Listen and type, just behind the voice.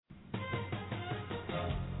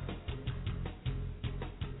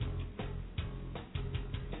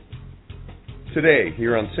Today,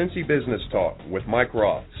 here on Cincy Business Talk with Mike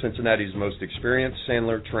Roth, Cincinnati's most experienced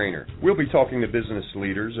Sandler trainer. We'll be talking to business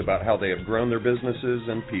leaders about how they have grown their businesses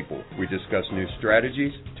and people. We discuss new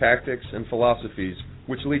strategies, tactics, and philosophies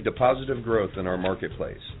which lead to positive growth in our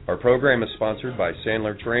marketplace. Our program is sponsored by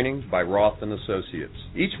Sandler Training by Roth & Associates.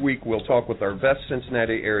 Each week, we'll talk with our best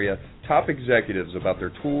Cincinnati area top executives about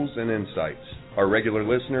their tools and insights. Our regular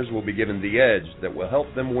listeners will be given the edge that will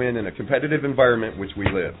help them win in a competitive environment which we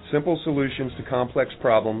live. Simple solutions to complex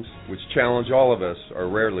problems, which challenge all of us, are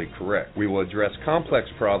rarely correct. We will address complex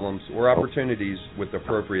problems or opportunities with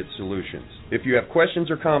appropriate solutions. If you have questions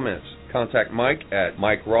or comments, contact Mike at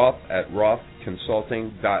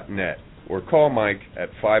mikeroth@rothconsulting.net or call Mike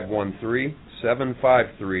at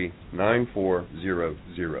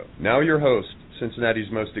 513-753-9400. Now your host, Cincinnati's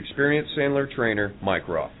most experienced Sandler trainer, Mike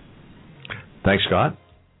Roth. Thanks, Scott.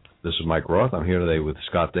 This is Mike Roth. I'm here today with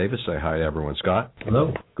Scott Davis. Say hi to everyone, Scott.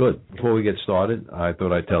 Hello. Good. Before we get started, I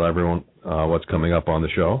thought I'd tell everyone what's coming up on the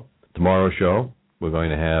show. Tomorrow's show, we're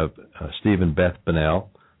going to have Steve and Beth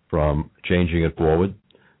Bunnell from Changing It Forward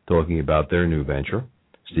talking about their new venture.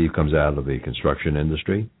 Steve comes out of the construction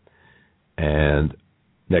industry. And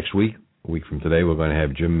next week, a week from today, we're going to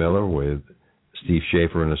have Jim Miller with Steve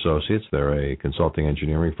Schaefer and Associates. They're a consulting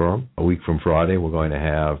engineering firm. A week from Friday, we're going to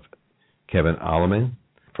have Kevin Alleman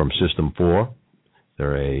from System 4.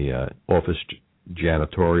 They're a office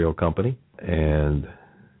janitorial company. And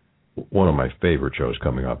one of my favorite shows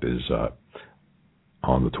coming up is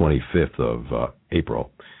on the 25th of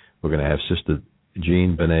April. We're going to have Sister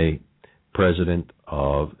Jean Benet, president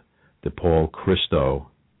of DePaul Christo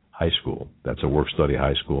High School. That's a work-study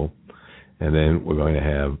high school. And then we're going to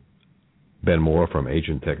have Ben Moore from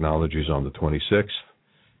Agent Technologies on the 26th.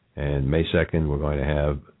 And May 2nd, we're going to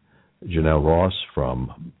have Janelle Ross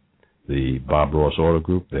from the Bob Ross Auto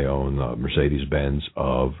Group. They own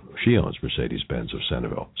she owns Mercedes-Benz of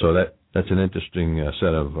Centerville. So that's an interesting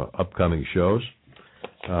set of upcoming shows.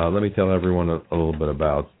 Let me tell everyone a little bit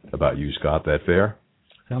about you, Scott. That fair?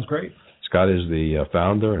 Sounds great. Scott is the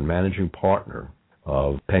founder and managing partner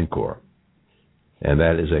of Penklor, and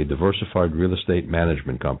that is a diversified real estate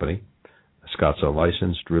management company. Scott's a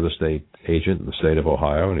licensed real estate agent in the state of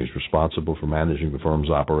Ohio, and he's responsible for managing the firm's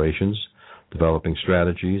operations, developing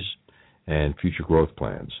strategies, and future growth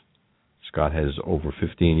plans. Scott has over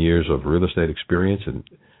 15 years of real estate experience and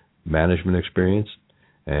management experience,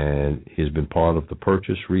 and he's been part of the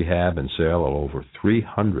purchase, rehab, and sale of over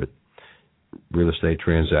 300 real estate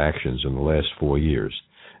transactions in the last 4 years.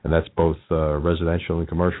 And that's both residential and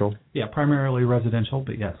commercial? Yeah, primarily residential,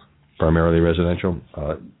 but yes. Primarily residential.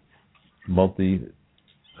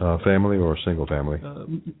 Multi-family or single family?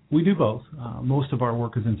 We do both. Most of our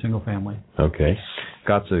work is in single family. Okay.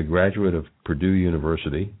 Scott's a graduate of Purdue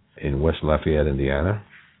University in West Lafayette, Indiana,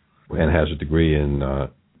 and has a degree in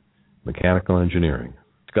mechanical engineering.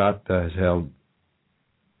 Scott has held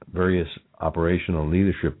various operational and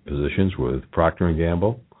leadership positions with Procter &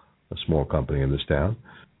 Gamble, a small company in this town,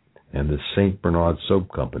 and the St. Bernard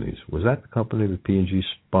Soap Companies. Was that the company that P&G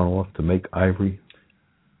spun off to make Ivory?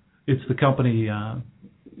 It's the company,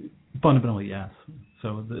 fundamentally, yes.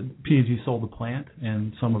 So the P&G sold the plant,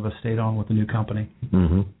 and some of us stayed on with the new company.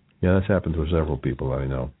 Mm-hmm. Yeah, that's happened to several people that I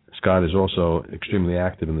know. Scott is also extremely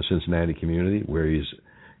active in the Cincinnati community, where he's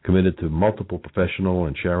committed to multiple professional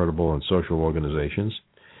and charitable and social organizations.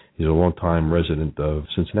 He's a long-time resident of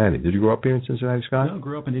Cincinnati. Did you grow up here in Cincinnati, Scott? No, I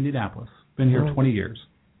grew up in Indianapolis. Been here 20 years.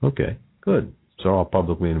 Okay, good. So I'll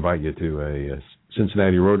publicly invite you to a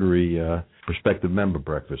Cincinnati Rotary prospective member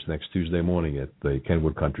breakfast next Tuesday morning at the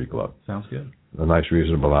Kenwood Country Club. Sounds good. A nice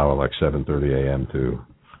reasonable hour, like 7:30 a.m. to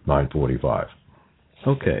 9:45.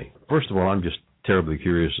 Okay. First of all, I'm just terribly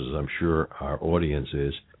curious, as I'm sure our audience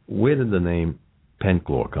is, where did the name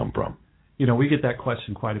Penklor come from? You know, we get that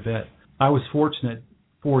question quite a bit. I was fortunate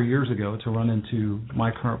 4 years ago to run into my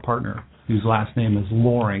current partner, whose last name is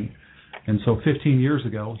Loring. And so 15 years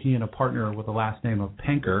ago, he and a partner with the last name of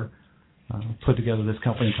Penker put together this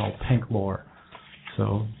company called Penklor.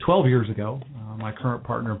 So 12 years ago, my current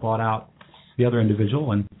partner bought out the other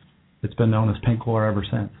individual, and it's been known as Penklor ever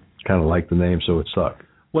since. It's kind of like the name, so it stuck.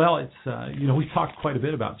 Well, it's we talked quite a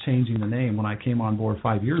bit about changing the name when I came on board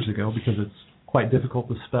 5 years ago because it's quite difficult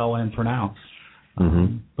to spell and pronounce.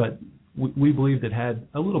 But we believed it had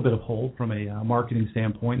a little bit of hold from a marketing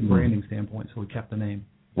standpoint and branding standpoint, so we kept the name.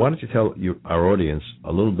 Why don't you tell our audience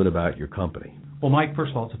a little bit about your company? Well, Mike,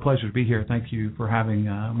 first of all, it's a pleasure to be here. Thank you for having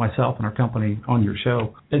myself and our company on your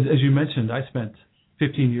show. As you mentioned, I spent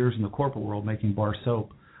 15 years in the corporate world making bar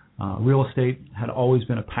soap. Real estate had always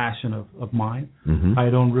been a passion of mine. I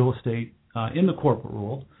had owned real estate in the corporate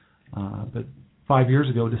world, but 5 years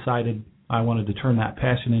ago decided I wanted to turn that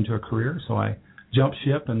passion into a career, so I jumped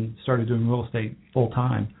ship and started doing real estate full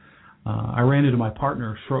time. I ran into my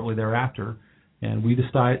partner shortly thereafter, and we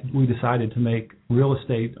decided to make real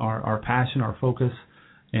estate our passion, our focus,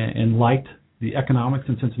 and liked the economics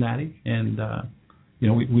in Cincinnati. And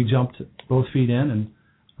we jumped both feet in, and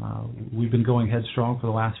we've been going headstrong for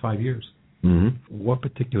the last 5 years. Mm-hmm. What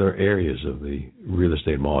particular areas of the real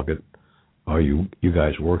estate market are you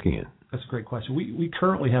guys working in? That's a great question. We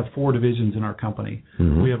currently have 4 divisions in our company.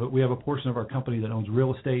 Mm-hmm. We have a portion of our company that owns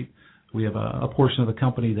real estate. We have a portion of the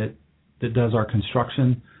company that does our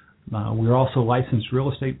construction. We're also licensed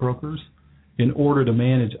real estate brokers. In order to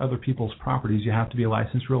manage other people's properties, you have to be a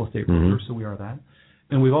licensed real estate broker, so we are that.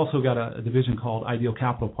 And we've also got a division called Ideal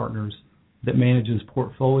Capital Partners that manages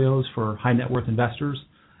portfolios for high net worth investors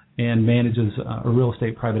and manages a real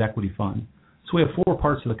estate private equity fund. So we have 4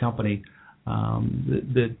 parts of the company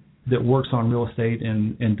that works on real estate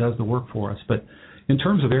and does the work for us. But in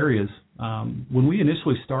terms of areas, when we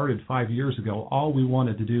initially started 5 years ago, all we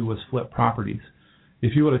wanted to do was flip properties.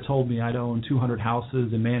 If you would have told me I'd own 200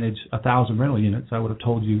 houses and manage 1,000 rental units, I would have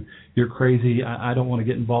told you, you're crazy, I don't want to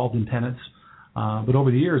get involved in tenants. But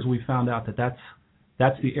over the years, we found out that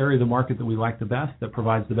that's the area of the market that we like the best, that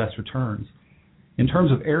provides the best returns. In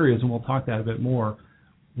terms of areas, and we'll talk that a bit more,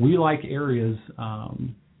 we like areas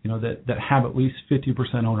that have at least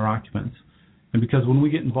 50% owner occupants. And because when we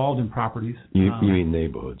get involved in properties... You mean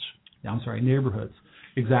neighborhoods? Neighborhoods,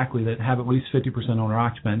 exactly, that have at least 50% owner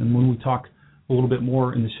occupant. And when we talk a little bit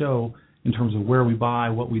more in the show in terms of where we buy,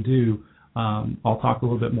 what we do, I'll talk a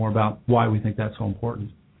little bit more about why we think that's so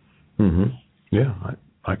important. Mm-hmm. Yeah,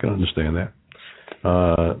 I can understand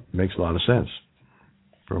that. Makes a lot of sense.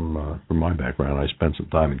 From my background, I spent some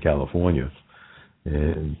time in California,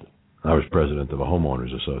 and I was president of a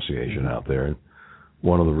homeowners association out there. And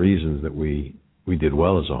one of the reasons that we did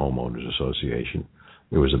well as a homeowners association,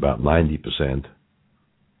 it was about 90%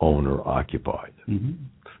 owner occupied. Mm-hmm.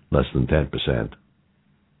 Less than 10%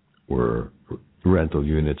 were rental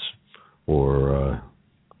units or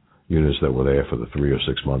units that were there for the 3 or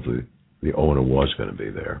 6 months the owner was going to be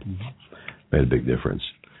there. Mm-hmm. Made a big difference.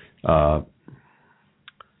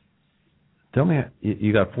 Tell me,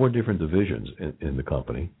 you got 4 different divisions in the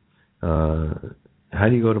company. How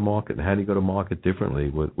do you go to market, and how do you go to market differently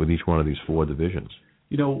with each one of these 4 divisions?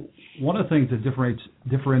 One of the things that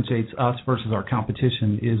differentiates us versus our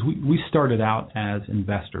competition is we started out as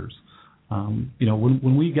investors.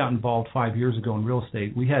 When we got involved 5 years ago in real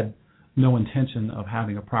estate, we had no intention of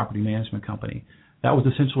having a property management company. That was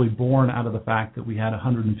essentially born out of the fact that we had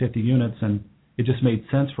 150 units, and it just made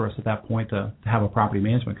sense for us at that point to have a property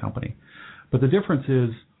management company. But the difference is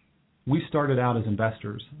we started out as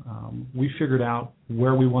investors. We figured out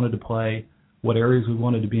where we wanted to play, what areas we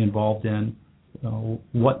wanted to be involved in,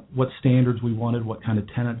 what standards we wanted, what kind of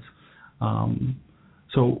tenants.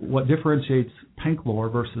 So what differentiates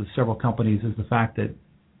Penklor versus several companies is the fact that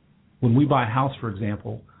when we buy a house, for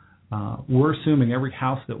example, we're assuming every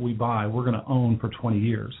house that we buy we're going to own for 20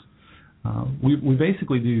 years. We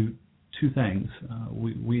basically do 2 things.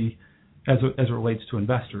 We as it relates to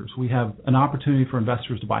investors, we have an opportunity for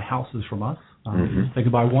investors to buy houses from us. They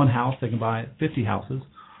can buy 1 house, they can buy 50 houses,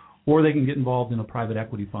 or they can get involved in a private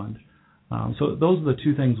equity fund. So those are the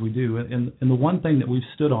 2 things we do. And the one thing that we've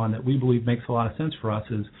stood on that we believe makes a lot of sense for us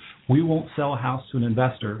is we won't sell a house to an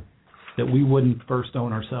investor that we wouldn't first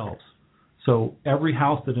own ourselves. So every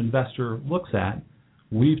house that an investor looks at,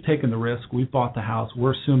 we've taken the risk, we've bought the house,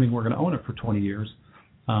 we're assuming we're going to own it for 20 years.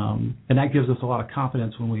 And that gives us a lot of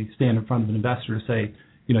confidence when we stand in front of an investor to say,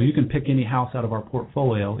 you can pick any house out of our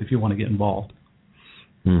portfolio if you want to get involved.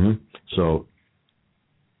 Mm-hmm. So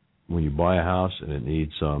when you buy a house and it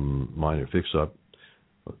needs some minor fix-up,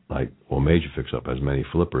 major fix-up, as many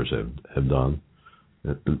flippers have done,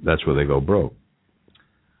 that's where they go broke.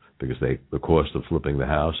 Because the cost of flipping the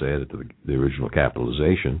house added to the original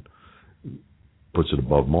capitalization puts it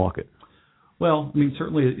above market. Well,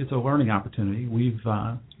 certainly it's a learning opportunity. We've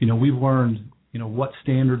learned, what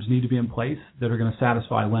standards need to be in place that are going to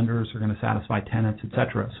satisfy lenders, are going to satisfy tenants, et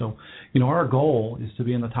cetera. So, our goal is to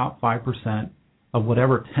be in the top 5% of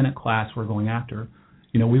whatever tenant class we're going after.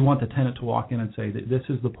 We want the tenant to walk in and say that this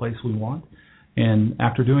is the place we want. And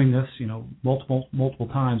after doing this, multiple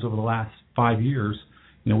times over the last 5 years,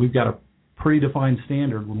 we've got a predefined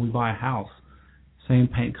standard when we buy a house. Same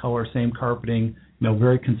paint color, same carpeting,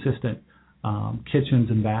 very consistent kitchens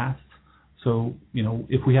and baths. So,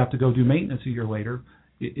 if we have to go do maintenance a year later,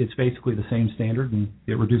 it's basically the same standard, and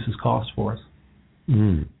it reduces costs for us.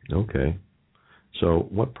 Okay. So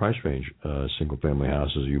what price range single-family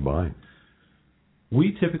houses are you buying?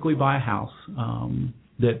 We typically buy a house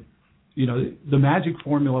that the magic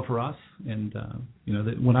formula for us, and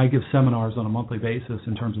when I give seminars on a monthly basis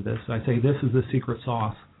in terms of this, I say this is the secret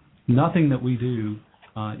sauce. Nothing that we do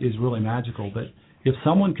is really magical, but if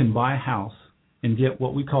someone can buy a house and get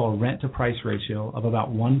what we call a rent-to-price ratio of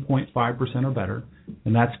about 1.5% or better,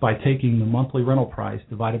 and that's by taking the monthly rental price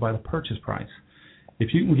divided by the purchase price.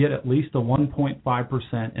 If you can get at least a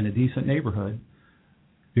 1.5% in a decent neighborhood,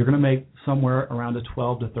 you're going to make somewhere around a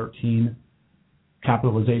 12 to 13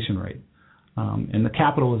 capitalization rate. And the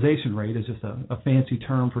capitalization rate is just a fancy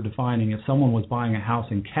term for defining if someone was buying a house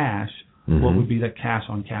in cash, what would be that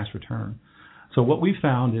cash-on-cash return. So what we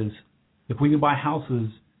found is if we can buy houses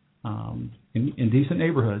in decent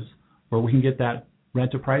neighborhoods where we can get that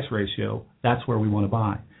rent-to-price ratio, that's where we want to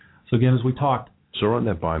buy. So again, as we talked. So run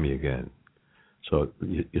that by me again. So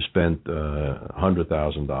you spent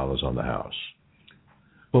 $100,000 on the house.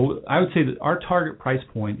 Well, I would say that our target price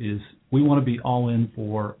point is we want to be all in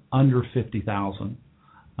for under $50,000.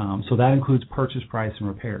 So that includes purchase price and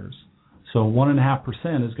repairs. So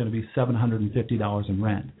 1.5% is going to be $750 in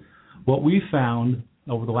rent. What we found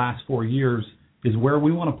over the last 4 years is where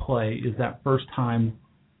we want to play is that first-time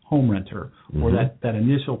home renter or that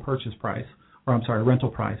initial purchase price, rental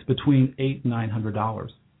price between $800 and $900.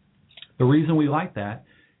 The reason we like that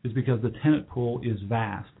is because the tenant pool is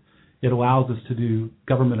vast. It allows us to do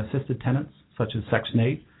government-assisted tenants, such as Section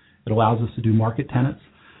 8. It allows us to do market tenants,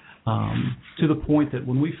 to the point that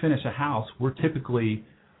when we finish a house, we're typically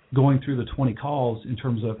going through the 20 calls in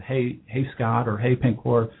terms of, hey Scott, or hey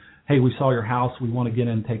Penklor, hey, we saw your house, we want to get in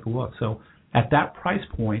and take a look. So at that price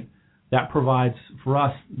point, that provides for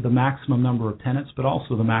us the maximum number of tenants, but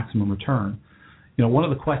also the maximum return. One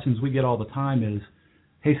of the questions we get all the time is,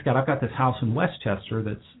 hey Scott, I've got this house in Westchester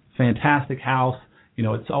that's a fantastic house,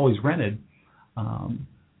 it's always rented.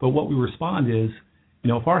 But what we respond is,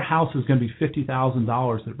 if our house is going to be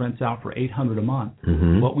 $50,000 that rents out for $800 a month,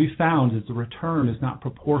 what we found is the return is not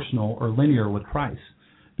proportional or linear with price,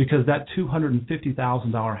 because that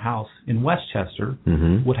 $250,000 house in Westchester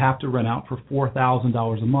would have to rent out for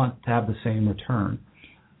 $4,000 a month to have the same return.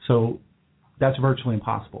 So that's virtually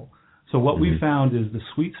impossible. So what we found is the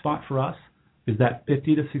sweet spot for us is that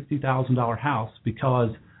 $50,000 to $60,000 house,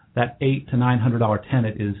 because that $800 to $900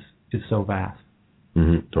 tenant is so vast.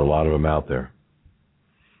 So a lot of them out there.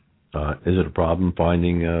 Is it a problem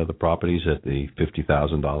finding the properties at the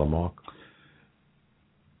 $50,000 mark?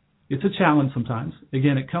 It's a challenge sometimes.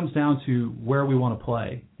 Again, it comes down to where we want to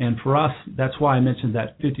play. And for us, that's why I mentioned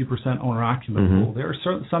that 50% owner-occupant pool. There are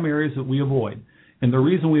some areas that we avoid. And the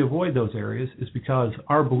reason we avoid those areas is because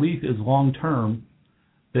our belief is long-term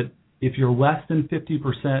that if you're less than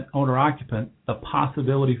 50% owner-occupant, the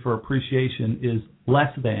possibility for appreciation is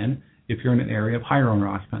less than if you're in an area of higher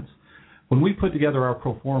owner-occupants. When we put together our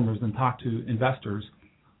pro formas and talk to investors,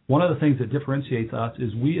 one of the things that differentiates us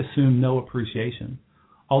is we assume no appreciation.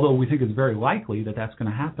 Although we think it's very likely that that's going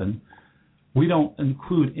to happen, we don't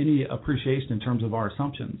include any appreciation in terms of our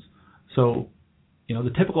assumptions. So,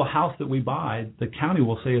 the typical house that we buy, the county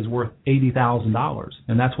will say is worth $80,000,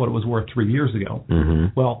 and that's what it was worth 3 years ago.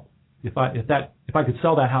 Well, if I could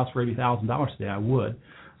sell that house for $80,000 today, I would.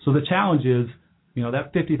 So the challenge is,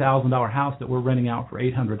 that $50,000 house that we're renting out for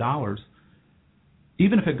 $800,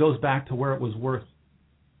 even if it goes back to where it was worth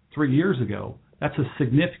 3 years ago, that's a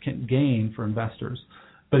significant gain for investors.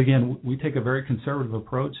 But again, we take a very conservative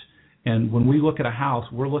approach, and when we look at a house,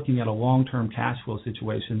 we're looking at a long-term cash flow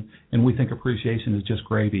situation, and we think appreciation is just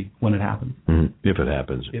gravy when it happens. If it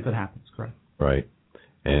happens. If it happens, correct. Right.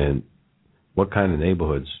 And what kind of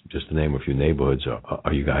neighborhoods, just to name a few neighborhoods,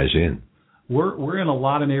 are you guys in? We're in a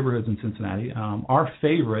lot of neighborhoods in Cincinnati. Our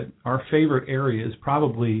favorite area is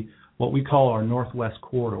probably what we call our Northwest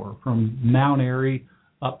Corridor, from Mount Airy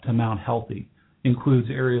up to Mount Healthy. Includes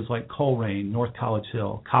areas like Coleraine, North College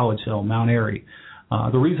Hill, Mount Airy.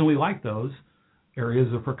 The reason we like those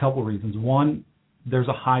areas are for a couple of reasons. One, there's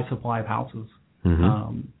a high supply of houses.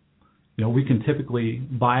 We can typically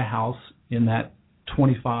buy a house in that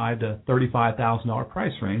 $25,000 to $35,000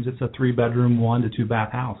 price range. It's a 3-bedroom, 1 to 2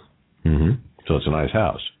 bath house. So it's a nice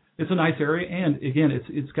house. It's a nice area, and again,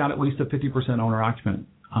 it's got at least a 50% owner-occupant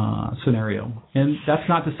scenario. And that's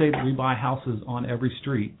not to say that we buy houses on every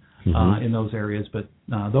street in those areas, but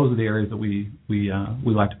those are the areas that we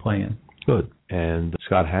like to play in. Good. And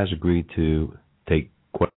Scott has agreed to take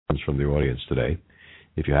questions from the audience today.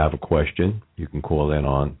 If you have a question, you can call in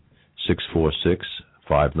on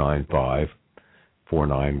 646-595-4916,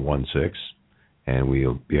 and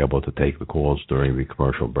we'll be able to take the calls during the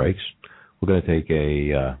commercial breaks. We're going to take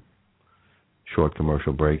a short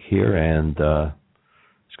commercial break here, and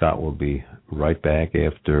Scott will be right back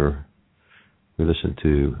after we listen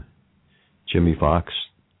to Jimmy Fox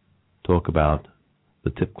talk about the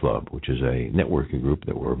Tip Club, which is a networking group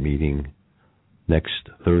that we're meeting next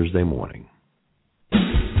Thursday morning.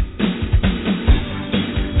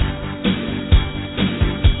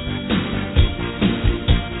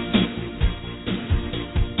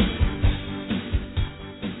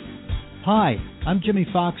 Hi, I'm Jimmy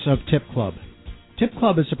Fox of Tip Club. Tip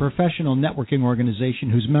Club is a professional networking organization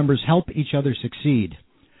whose members help each other succeed.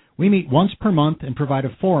 We meet once per month and provide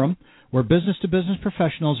a forum where business-to-business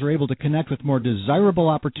professionals are able to connect with more desirable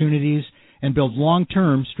opportunities and build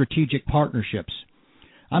long-term strategic partnerships.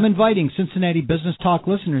 I'm inviting Cincinnati Business Talk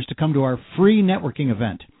listeners to come to our free networking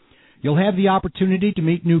event. You'll have the opportunity to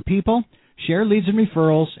meet new people, share leads and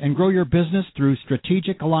referrals, and grow your business through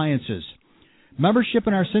strategic alliances. Membership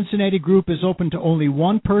in our Cincinnati group is open to only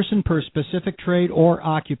one person per specific trade or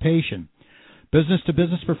occupation.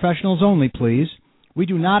 Business-to-business professionals only, please. We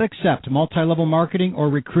do not accept multi-level marketing or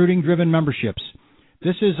recruiting-driven memberships.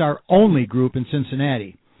 This is our only group in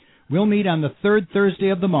Cincinnati. We'll meet on the third Thursday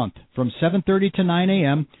of the month from 7:30 to 9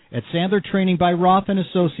 a.m. at Sandler Training by Roth &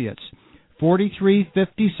 Associates,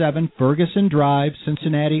 4357 Ferguson Drive,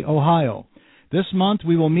 Cincinnati, Ohio. This month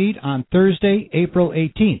we will meet on Thursday, April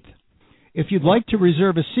 18th. If you'd like to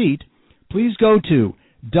reserve a seat, please go to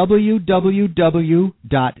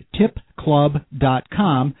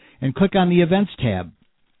www.tipclub.com and click on the Events tab.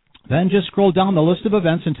 Then just scroll down the list of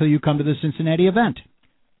events until you come to the Cincinnati event.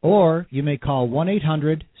 Or you may call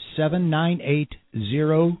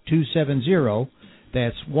 1-800-798-0270.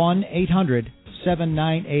 That's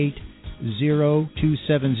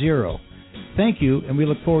 1-800-798-0270. Thank you, and we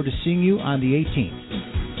look forward to seeing you on the 18th.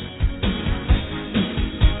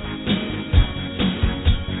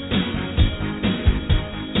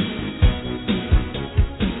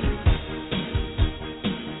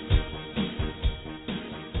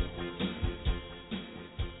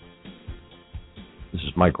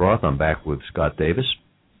 Mike Roth. I'm back with Scott Davis.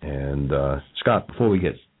 And Scott, before we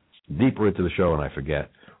get deeper into the show and I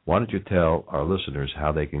forget, why don't you tell our listeners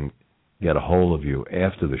how they can get a hold of you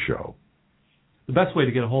after the show? The best way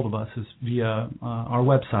to get a hold of us is via our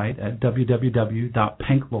website at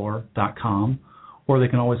www.penklor.com, or they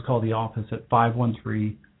can always call the office at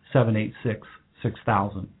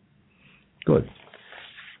 513-786-6000. Good.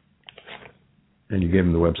 And you gave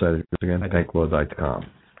them the website again? Penklor.com.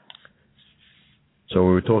 So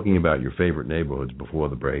we were talking about your favorite neighborhoods before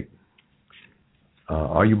the break.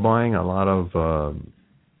 Are you buying a lot of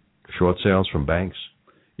short sales from banks?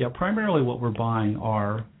 Yeah, primarily what we're buying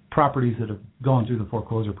are properties that have gone through the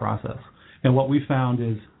foreclosure process. And what we found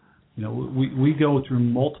is, we go through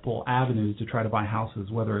multiple avenues to try to buy houses,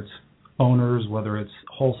 whether it's owners, whether it's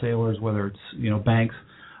wholesalers, whether it's, banks.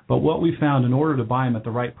 But what we found, in order to buy them at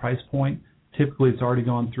the right price point, typically it's already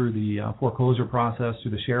gone through the foreclosure process,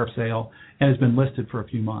 through the sheriff's sale, and has been listed for a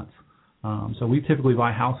few months. So we typically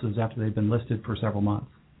buy houses after they've been listed for several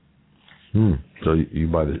months. So you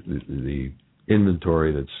buy the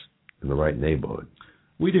inventory that's in the right neighborhood.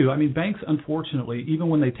 We do. I mean, banks, unfortunately, even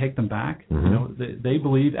when they take them back, they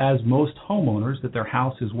believe, as most homeowners, that their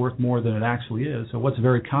house is worth more than it actually is. So what's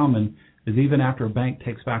very common is, even after a bank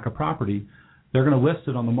takes back a property, they're going to list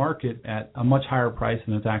it on the market at a much higher price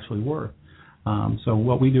than it's actually worth. So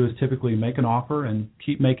what we do is typically make an offer and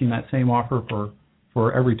keep making that same offer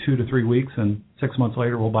for every 2 to 3 weeks, and 6 months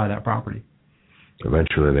later we'll buy that property.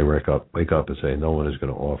 Eventually they wake up and say, no one is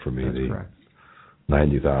going to offer me the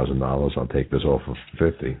 $90,000. I'll take this offer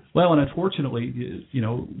for $50,000. Well, and unfortunately,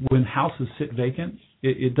 when houses sit vacant,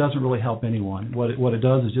 it doesn't really help anyone. What it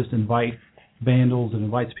does is just invite vandals and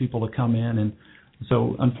invites people to come in, and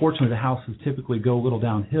so unfortunately the houses typically go a little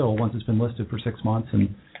downhill once it's been listed for 6 months,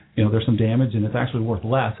 and there's some damage, and it's actually worth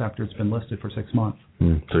less after it's been listed for 6 months.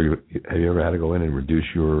 So have you ever had to go in and reduce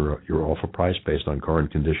your offer price based on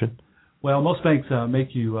current condition? Well, most banks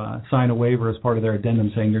make you sign a waiver as part of their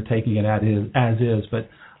addendum saying you're taking it as is, but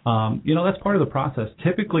that's part of the process.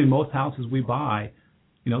 Typically, most houses we buy,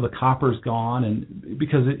 the copper's gone, and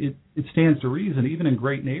because it stands to reason, even in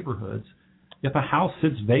great neighborhoods, if a house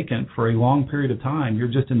sits vacant for a long period of time, you're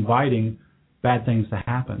just inviting bad things to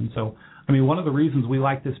happen. So, one of the reasons we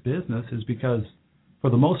like this business is because, for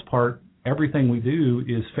the most part, everything we do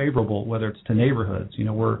is favorable, whether it's to neighborhoods.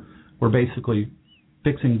 We're basically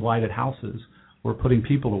fixing blighted houses. We're putting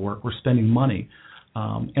people to work. We're spending money.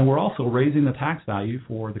 And we're also raising the tax value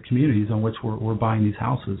for the communities on which we're buying these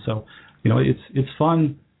houses. So, it's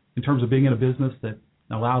fun in terms of being in a business that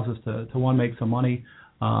allows us to one, make some money,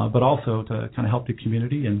 but also to kind of help the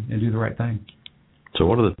community and do the right thing. So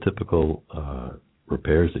what are the typical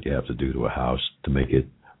repairs that you have to do to a house to make it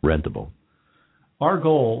rentable? our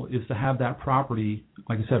goal is to have that property,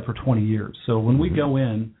 like I said, for 20 years. So when we go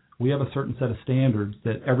in, we have a certain set of standards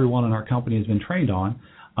that everyone in our company has been trained on.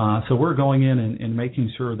 So we're going in and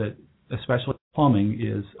making sure that, especially plumbing,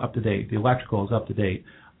 is up to date. The electrical is up to date.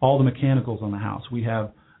 All the mechanicals on the house. We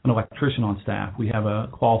have an electrician on staff. We have a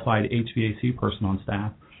qualified HVAC person on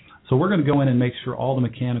staff. So we're going to go in and make sure all the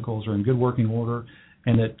mechanicals are in good working order,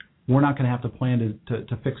 and that we're not going to have to plan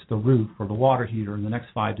to fix the roof or the water heater in the next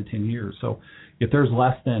 5 to 10 years. So if there's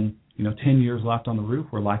less than 10 years left on the roof,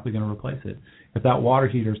 we're likely going to replace it. If that water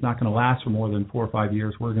heater is not going to last for more than 4 or 5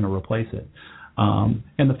 years, we're going to replace it.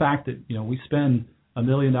 And the fact that we spend $1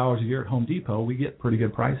 million a year at Home Depot, we get pretty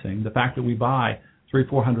good pricing. The fact that we buy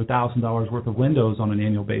 $300,000-$400,000 worth of windows on an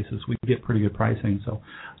annual basis, we get pretty good pricing. So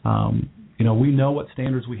we know what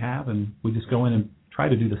standards we have, and we just go in and try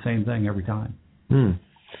to do the same thing every time.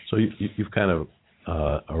 So you've kind of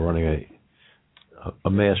are running a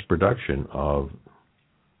mass production of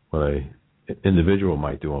what an individual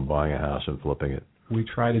might do on buying a house and flipping it. We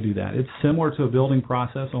try to do that. It's similar to a building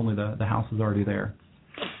process, only the house is already there.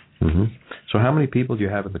 Mm-hmm. So how many people do you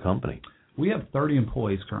have at the company? We have 30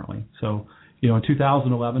 employees currently. So, in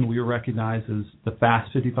 2011, we were recognized as the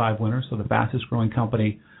Fast 55 winner, so the fastest growing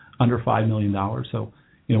company under $5 million. So,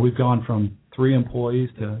 we've gone from 3 employees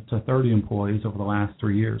to 30 employees over the last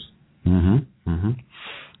 3 years. Mm-hmm.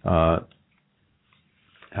 Mm-hmm.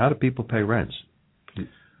 How do people pay rents?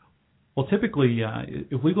 Well, typically,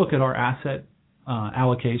 if we look at our asset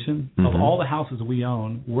allocation, of all the houses we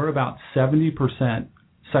own, we're about 70%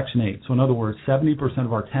 Section 8. So in other words, 70%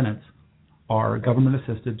 of our tenants are government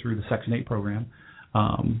assisted through the Section 8 program.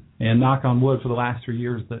 And knock on wood, for the last 3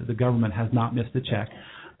 years, the government has not missed a check.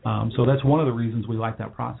 So that's one of the reasons we like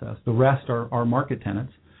that process. The rest are market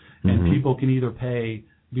tenants, and people can either pay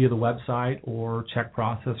via the website or check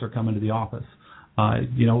process or come into the office.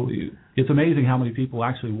 It's amazing how many people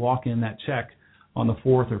actually walk in that check on the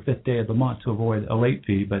 4th or 5th day of the month to avoid a late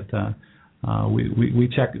fee, but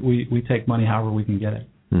we take money however we can get it.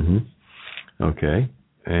 Mm-hmm. Okay.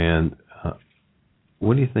 And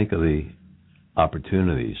what do you think of the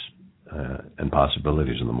opportunities and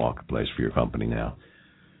possibilities in the marketplace for your company now?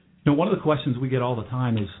 One of the questions we get all the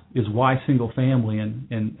time is why single family,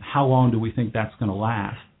 and how long do we think that's going to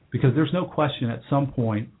last? Because there's no question at some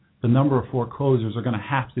point the number of foreclosures are going to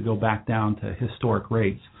have to go back down to historic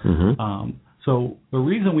rates. So the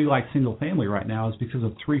reason we like single family right now is because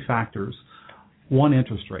of 3 factors. 1,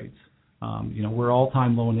 interest rates. We're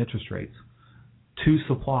all-time low in interest rates. 2,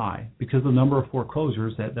 supply. Because the number of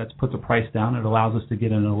foreclosures, that's put the price down. It allows us to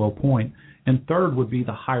get in at a low point. And 3rd would be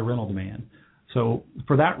the high rental demand. So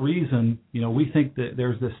for that reason, we think that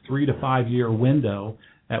there's this 3 to 5 year window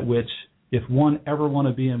at which, if one ever want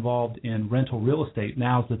to be involved in rental real estate,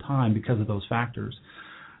 now's the time because of those factors.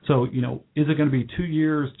 So, is it going to be 2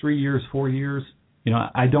 years, 3 years, 4 years?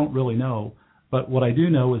 I don't really know. But what I do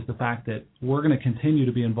know is the fact that we're going to continue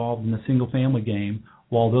to be involved in the single-family game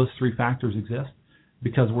while those 3 factors exist,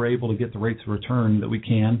 because we're able to get the rates of return that we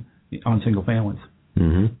can on single families.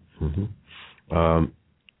 Mm-hmm. Mm-hmm.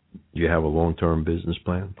 Do you have a long-term business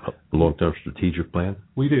plan, a long-term strategic plan?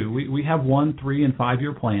 We do. We have 1, 3, and 5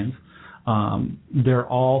 year plans. They're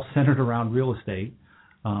all centered around real estate.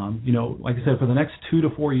 Like I said, for the next 2 to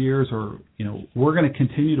 4 years, we're going to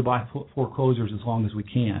continue to buy foreclosures as long as we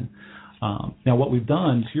can. Now, what we've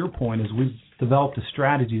done, to your point, is we've developed a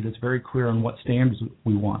strategy that's very clear on what standards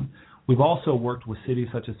we want. We've also worked with cities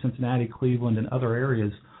such as Cincinnati, Cleveland, and other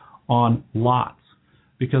areas on lots,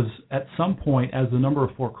 because at some point, as the number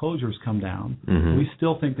of foreclosures come down, we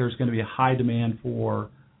still think there's going to be a high demand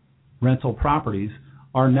for rental properties.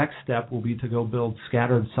 Our next step will be to go build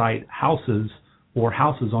scattered site houses or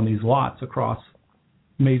houses on these lots across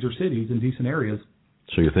major cities in decent areas.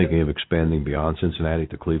 So you're thinking of expanding beyond Cincinnati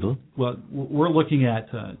to Cleveland? Well, we're looking at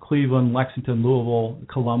Cleveland, Lexington, Louisville,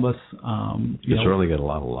 Columbus. You certainly get a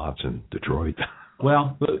lot of lots in Detroit.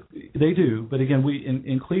 Well, they do. But again,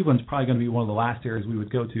 in Cleveland's probably going to be one of the last areas we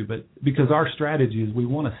would go to. But because our strategy is we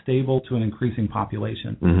want a stable to an increasing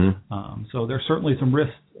population. So there's certainly some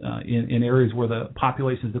risks in areas where the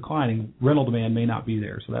population is declining. Rental demand may not be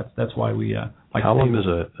there. So that's why we like. How long does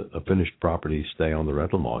a finished property stay on the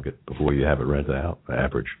rental market before you have it rented out,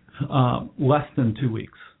 average? Less than 2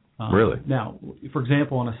 weeks. Really? Now, for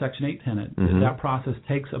example, on a Section 8 tenant, that process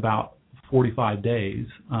takes about 45 days.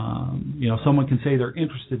 Someone can say they're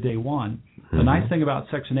interested day one. The nice thing about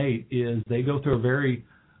Section 8 is they go through a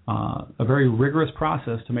very rigorous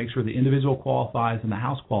process to make sure the individual qualifies and the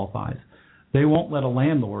house qualifies. They won't let a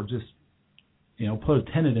landlord just put a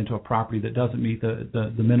tenant into a property that doesn't meet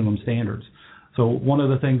the minimum standards. So one of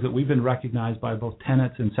the things that we've been recognized by both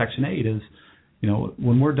tenants and Section 8 is,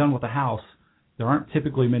 when we're done with the house, there aren't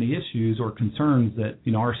typically many issues or concerns that,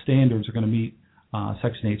 our standards are going to meet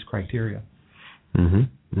Section 8's criteria.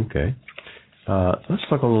 Mm-hmm. Okay. Let's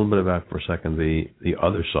talk a little bit about, for a second, the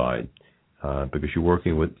other side, because you're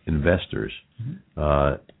working with investors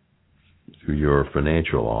through your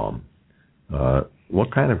financial arm.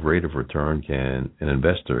 What kind of rate of return can an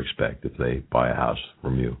investor expect if they buy a house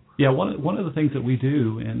from you? Yeah, one of the things that we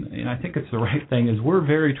do, and I think it's the right thing, is we're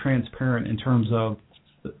very transparent in terms of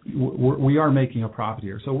we are making a profit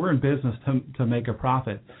here. So we're in business to make a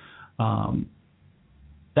profit.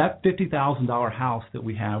 That $50,000 house that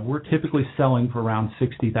we have, we're typically selling for around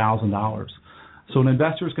 $60,000. So an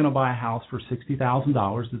investor is going to buy a house for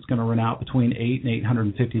 $60,000 that's going to rent out between $800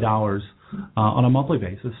 and $850 on a monthly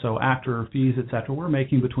basis. So after fees, et cetera, we're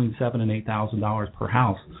making between $7,000 and $8,000 per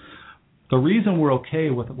house. The reason we're okay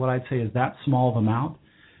with what I'd say is that small of amount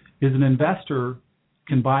is an investor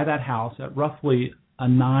can buy that house at roughly a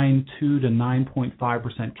 9.2 to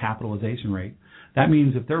 9.5% capitalization rate. That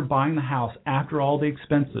means if they're buying the house after all the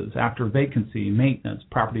expenses, after vacancy, maintenance,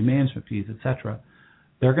 property management fees, et cetera,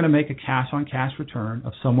 they're going to make a cash-on-cash return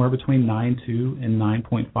of somewhere between 9.2 and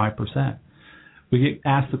 9.5%. We get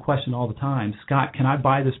asked the question all the time, Scott, can I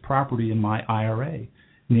buy this property in my IRA? And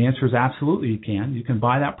the answer is absolutely you can. You can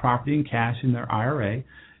buy that property in cash in their IRA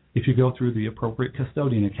if you go through the appropriate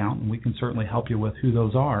custodian account, and we can certainly help you with who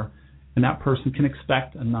those are. And that person can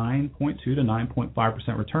expect a 9.2 to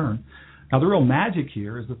 9.5% return. Now, the real magic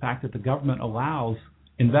here is the fact that the government allows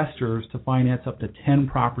investors to finance up to 10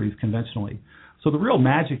 properties conventionally. So the real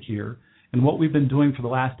magic here, and what we've been doing for the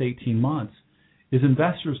last 18 months, is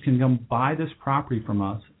investors can come buy this property from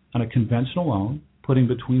us on a conventional loan, putting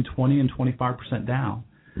between 20 and 25% down.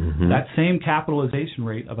 Mm-hmm. That same capitalization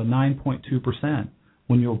rate of a 9.2%,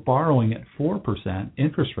 when you're borrowing at 4%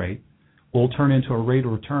 interest rate, will turn into a rate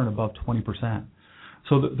of return above 20%.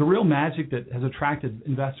 So the real magic that has attracted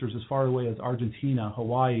investors as far away as Argentina,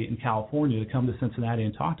 Hawaii, and California to come to Cincinnati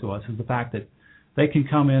and talk to us is the fact that they can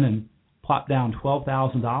come in and plop down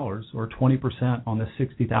 $12,000 or 20% on this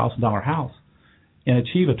 $60,000 house and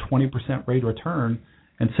achieve a 20% rate of return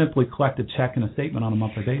and simply collect a check and a statement on a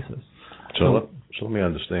monthly basis. So let me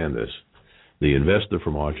understand this. The investor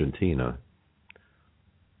from Argentina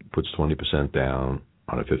puts 20% down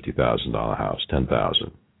on a $50,000 house,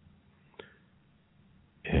 $10,000.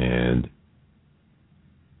 And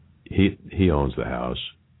he owns the house,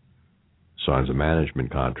 signs a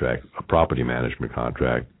management contract, a property management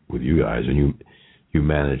contract with you guys, and you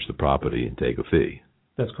manage the property and take a fee.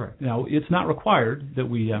 That's correct. Now, it's not required that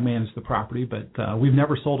we manage the property, but we've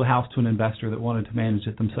never sold a house to an investor that wanted to manage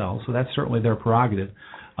it themselves, so that's certainly their prerogative.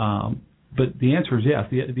 But the answer is yes.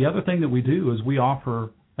 The other thing that we do is we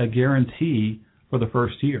offer a guarantee for the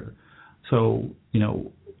first year. So,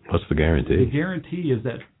 what's the guarantee? The guarantee is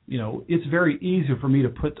that, it's very easy for me to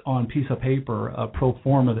put on a piece of paper a pro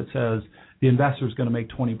forma that says the investor is going to make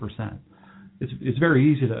 20%. It's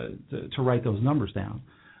very easy to write those numbers down.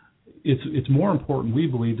 It's more important, we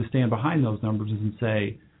believe, to stand behind those numbers and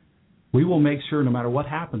say, we will make sure no matter what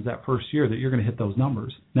happens that first year that you're going to hit those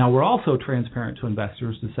numbers. Now, we're also transparent to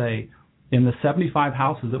investors to say, in the 75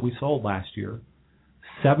 houses that we sold last year,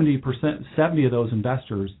 70 of those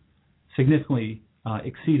investors significantly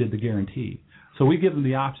exceeded the guarantee. So we give them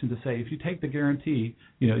the option to say, if you take the guarantee,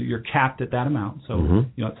 you're capped at that amount. So,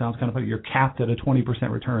 it sounds kind of funny. You're capped at a 20%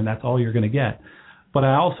 return. That's all you're going to get. But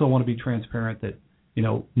I also want to be transparent that,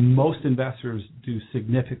 most investors do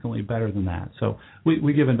significantly better than that. So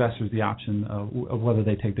we give investors the option of whether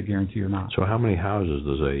they take the guarantee or not. So how many houses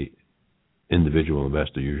does a individual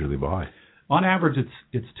investor usually buy? On average,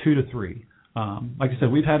 it's 2 to 3. Like I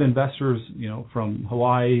said, we've had investors, from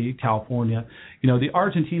Hawaii, California. The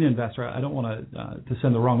Argentina investor, I don't want to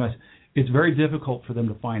send the wrong message. It's very difficult for them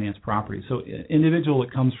to finance property. So an individual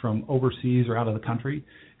that comes from overseas or out of the country,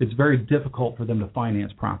 it's very difficult for them to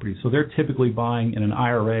finance property. So they're typically buying in an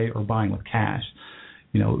IRA or buying with cash.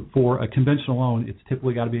 For a conventional loan, it's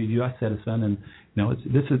typically got to be a U.S. citizen,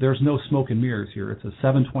 and there's no smoke and mirrors here. It's a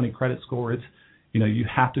 720 credit score. It's you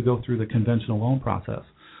have to go through the conventional loan process.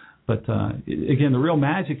 But again, the real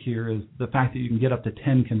magic here is the fact that you can get up to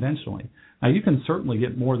 10 conventionally. Now, you can certainly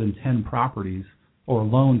get more than 10 properties or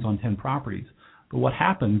loans on 10 properties. But what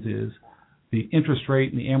happens is the interest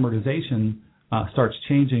rate and the amortization starts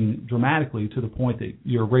changing dramatically to the point that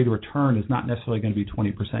your rate of return is not necessarily going to be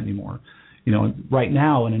 20% anymore. Right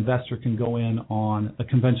now, an investor can go in on a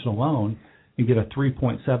conventional loan and get a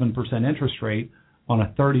 3.7% interest rate on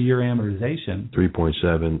a 30-year amortization.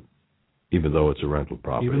 3.7, even though it's a rental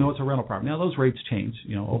property. Even though it's a rental property. Now, those rates change,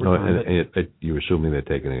 over time. And you're assuming they're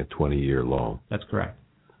taking a 20-year loan. That's correct.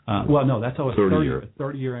 Well, no, that's always 30-year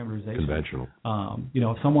 30-year amortization. Conventional.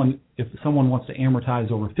 If someone wants to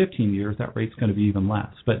amortize over 15 years, that rate's going to be even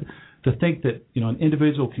less. But to think that an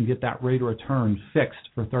individual can get that rate of return fixed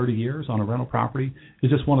for 30 years on a rental property is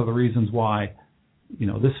just one of the reasons why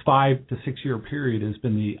this 5 to 6 year period has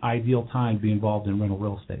been the ideal time to be involved in rental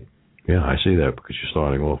real estate. Yeah, I see that, because you're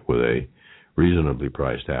starting off with a reasonably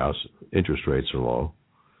priced house. Interest rates are low.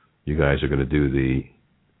 You guys are going to do the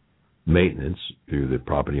maintenance through the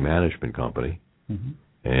property management company. Mm-hmm.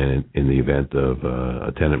 And in the event of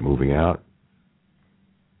a tenant moving out,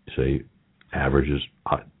 say, averages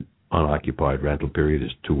unoccupied rental period is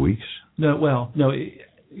 2 weeks? No,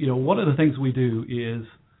 one of the things we do is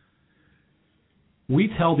we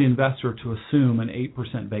tell the investor to assume an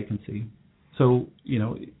 8% vacancy. So,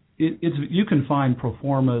 you can find pro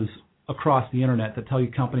formas across the internet that tell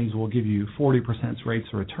you companies will give you 40% rates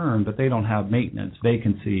of return, but they don't have maintenance,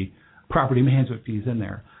 vacancy, property management fees in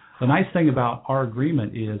there. The nice thing about our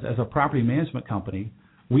agreement is, as a property management company,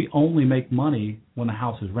 we only make money when the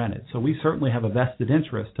house is rented. So we certainly have a vested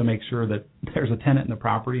interest to make sure that there's a tenant in the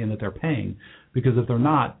property and that they're paying, because if they're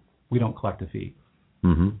not, we don't collect a fee.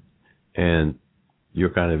 Mm-hmm. And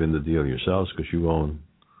you're kind of in the deal yourselves because you own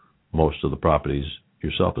most of the properties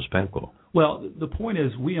yourself as Penklor. Well, the point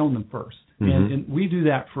is we own them first, mm-hmm. and we do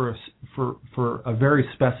that for a very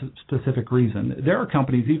specific reason. There are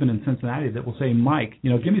companies even in Cincinnati that will say, Mike,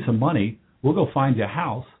 give me some money, we'll go find you a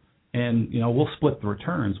house, and we'll split the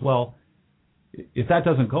returns. Well, if that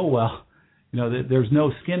doesn't go well, there's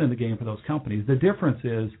no skin in the game for those companies. The difference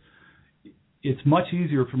is it's much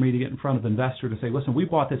easier for me to get in front of an investor to say, listen, we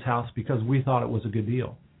bought this house because we thought it was a good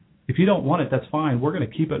deal. If you don't want it, that's fine. We're going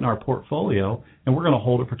to keep it in our portfolio, and we're going to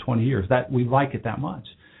hold it for 20 years. That we like it that much.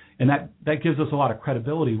 And that gives us a lot of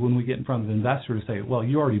credibility when we get in front of an investor to say, well,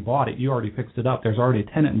 you already bought it. You already fixed it up. There's already a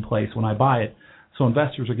tenant in place when I buy it. So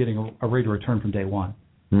investors are getting a rate of return from day one.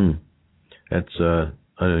 That's an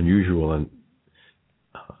unusual and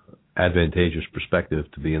advantageous perspective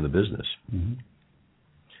to be in the business. Mm-hmm.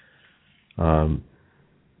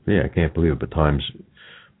 I can't believe it, but time's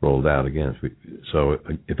rolled out again. So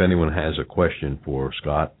if anyone has a question for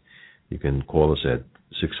Scott, you can call us at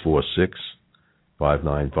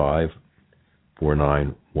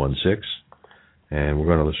 646-595-4916, and we're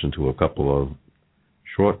going to listen to a couple of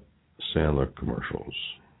short Sandler commercials.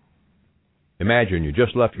 Imagine you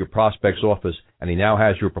just left your prospect's office and he now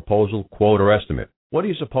has your proposal, quote, or estimate. What do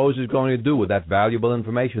you suppose he's going to do with that valuable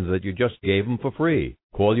information that you just gave him for free?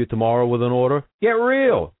 Call you tomorrow with an order? Get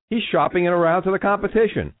real! He's shopping it around to the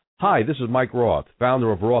competition. Hi, this is Mike Roth,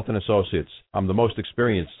 founder of Roth & Associates. I'm the most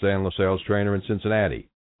experienced Sandler sales trainer in Cincinnati.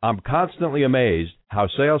 I'm constantly amazed how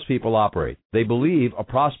salespeople operate. They believe a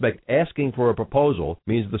prospect asking for a proposal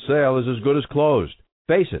means the sale is as good as closed.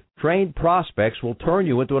 Face it, trained prospects will turn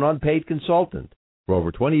you into an unpaid consultant. For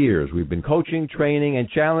over 20 years, we've been coaching, training, and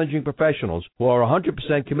challenging professionals who are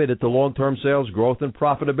 100% committed to long-term sales growth and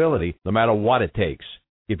profitability, no matter what it takes.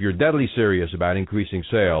 If you're deadly serious about increasing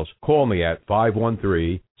sales, call me at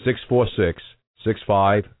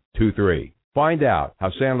 513-646-6523. Find out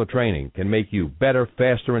how Sandler Training can make you better,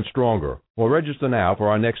 faster, and stronger. Or register now for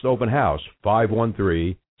our next open house,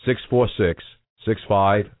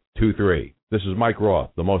 513-646-6523. This is Mike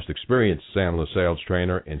Roth, the most experienced Sandler sales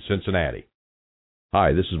trainer in Cincinnati.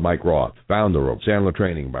 Hi, this is Mike Roth, founder of Sandler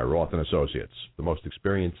Training by Roth & Associates, the most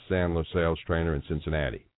experienced Sandler sales trainer in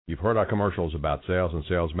Cincinnati. You've heard our commercials about sales and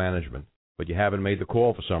sales management, but you haven't made the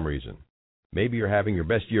call for some reason. Maybe you're having your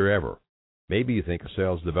best year ever. Maybe you think a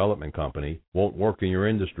sales development company won't work in your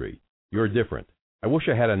industry. You're different. I wish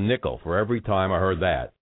I had a nickel for every time I heard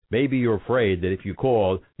that. Maybe you're afraid that if you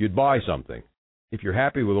called, you'd buy something. If you're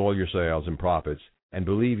happy with all your sales and profits and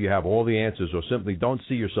believe you have all the answers or simply don't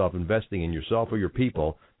see yourself investing in yourself or your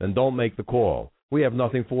people, then don't make the call. We have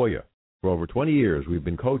nothing for you. For over 20 years, we've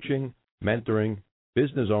been coaching, mentoring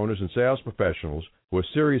business owners and sales professionals who are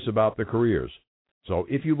serious about their careers. So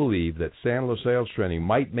if you believe that Sandler sales training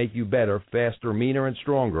might make you better, faster, meaner, and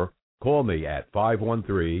stronger, call me at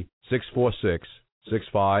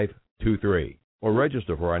 513-646-6523 or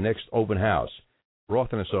register for our next open house.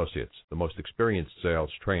 Roth & Associates, the most experienced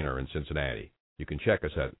sales trainer in Cincinnati. You can check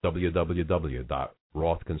us at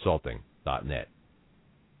www.rothconsulting.net.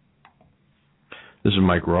 This is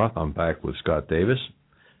Mike Roth. I'm back with Scott Davis.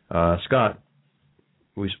 Scott,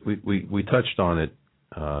 we touched on it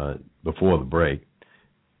before the break.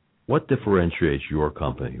 What differentiates your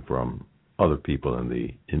company from other people in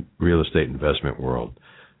the real estate investment world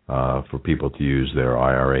for people to use their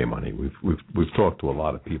IRA money? We've talked to a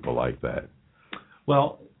lot of people like that.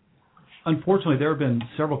 Well, unfortunately, there have been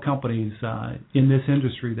several companies in this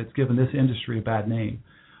industry that's given this industry a bad name.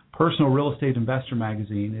 Personal Real Estate Investor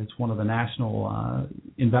Magazine, it's one of the national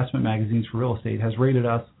investment magazines for real estate, has rated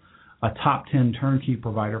us a top 10 turnkey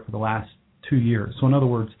provider for the last 2 years. So in other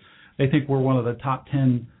words, they think we're one of the top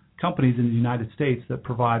 10 companies in the United States that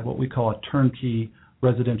provide what we call a turnkey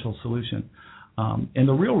residential solution. And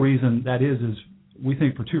the real reason that is we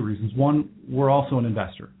think for 2 reasons. One, we're also an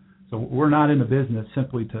investor. So we're not in the business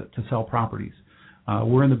simply to sell properties.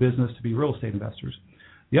 We're in the business to be real estate investors.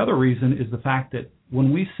 The other reason is the fact that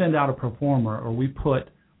when we send out a pro forma or we put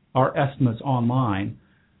our estimates online,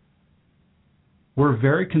 we're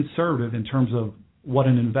very conservative in terms of what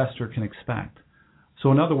an investor can expect.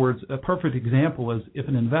 So in other words, a perfect example is if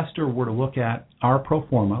an investor were to look at our pro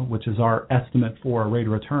forma, which is our estimate for a rate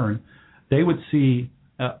of return, they would see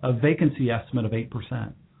a vacancy estimate of 8%.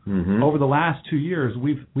 Mm-hmm. Over the last 2 years,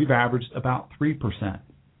 we've averaged about 3%.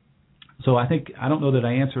 So I don't know that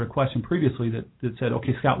I answered a question previously that said,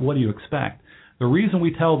 okay, Scott, what do you expect? The reason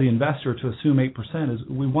we tell the investor to assume 8% is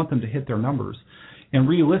we want them to hit their numbers. And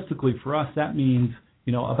realistically for us, that means,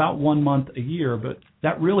 about 1 month a year, but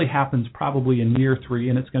that really happens probably in year 3,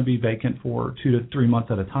 and it's going to be vacant for 2 to 3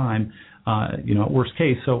 months at a time, at worst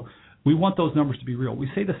case. So we want those numbers to be real.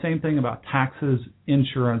 We say the same thing about taxes,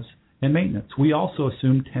 insurance, and maintenance. We also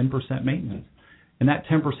assume 10% maintenance, and that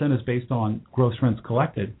 10% is based on gross rents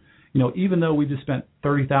collected. Even though we just spent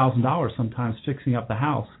 $30,000 sometimes fixing up the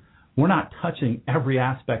house, we're not touching every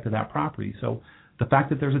aspect of that property. So the fact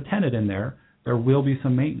that there's a tenant in there will be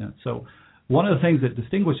some maintenance. So one of the things that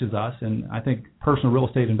distinguishes us, and I think Personal Real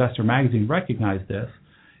Estate Investor Magazine recognized this,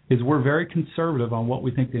 is we're very conservative on what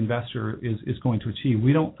we think the investor is going to achieve.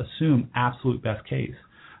 We don't assume absolute best case.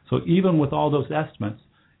 So even with all those estimates,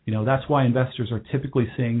 that's why investors are typically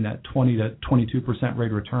seeing that 20 to 22%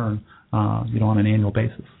 rate of return, on an annual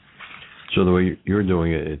basis. So the way you're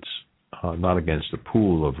doing it, it's not against a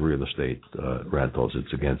pool of real estate rentals.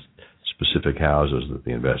 It's against specific houses that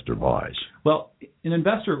the investor buys. Well, an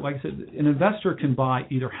investor, like I said, an investor can buy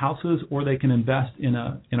either houses or they can invest in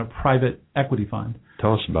a private equity fund.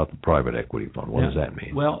 Tell us about the private equity fund. What does that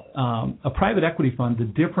mean? Well, a private equity fund, the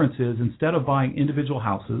difference is instead of buying individual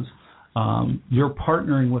houses, you're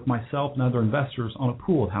partnering with myself and other investors on a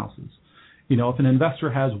pool of houses. If an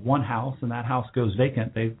investor has one house and that house goes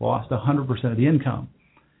vacant, they've lost 100% of the income.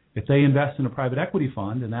 If they invest in a private equity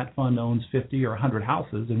fund and that fund owns 50 or 100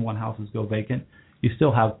 houses and one house go vacant, you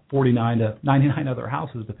still have 49 to 99 other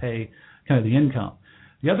houses to pay kind of the income.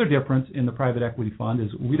 The other difference in the private equity fund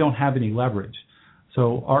is we don't have any leverage.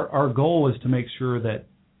 So our goal is to make sure that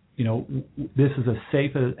this is as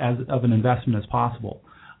safe of an investment as possible.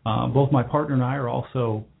 Both my partner and I are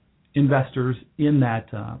also investors in that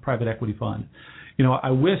private equity fund.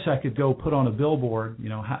 I wish I could go put on a billboard,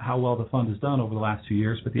 how well the fund has done over the last 2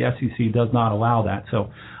 years, but the SEC does not allow that.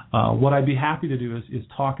 So what I'd be happy to do is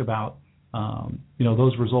talk about,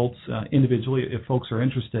 those results individually if folks are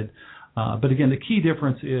interested. But again, the key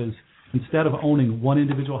difference is instead of owning one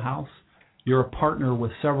individual house, you're a partner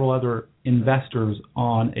with several other investors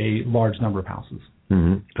on a large number of houses.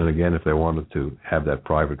 Mm-hmm. And again, if they wanted to have that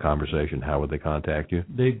private conversation, how would they contact you?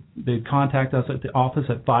 They'd contact us at the office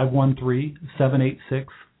at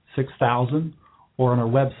 513-786-6000 or on our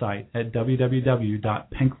website at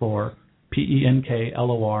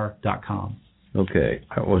www.penklor.com. Okay.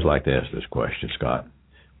 I always like to ask this question, Scott.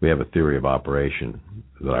 We have a theory of operation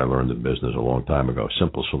that I learned in business a long time ago.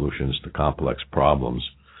 Simple solutions to complex problems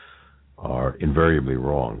are invariably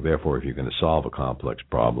wrong. Therefore, if you're going to solve a complex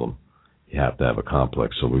problem, you have to have a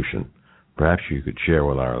complex solution. Perhaps you could share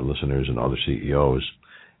with our listeners and other CEOs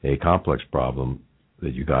a complex problem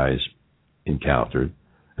that you guys encountered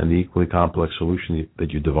and the equally complex solution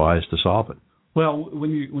that you devised to solve it. Well,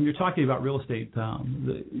 when you're talking about real estate,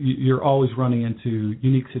 you're always running into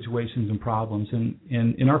unique situations and problems. And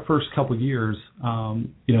in our first couple of years,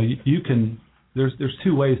 there's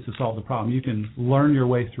 2 ways to solve the problem. You can learn your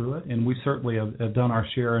way through it, and we certainly have done our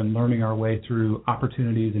share in learning our way through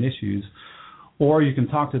opportunities and issues, or you can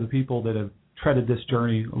talk to the people that have treaded this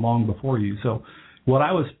journey long before you. So what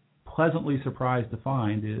I was pleasantly surprised to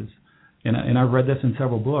find is, and I've read this in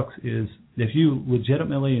several books, is if you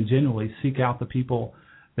legitimately and genuinely seek out the people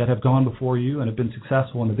that have gone before you and have been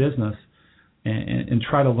successful in the business and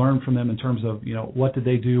try to learn from them in terms of, what did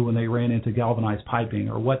they do when they ran into galvanized piping,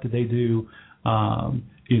 or what did they do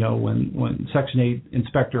when Section 8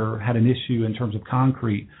 inspector had an issue in terms of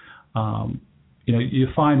concrete, you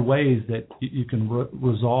find ways that you can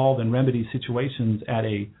resolve and remedy situations at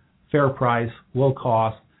a fair price, low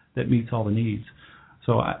cost, that meets all the needs.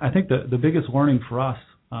 So I think the biggest learning for us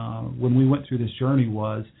when we went through this journey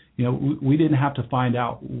was, we didn't have to find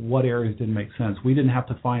out what areas didn't make sense. We didn't have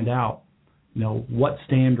to find out, what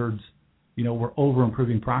standards, were over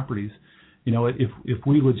improving properties. If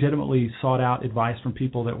we legitimately sought out advice from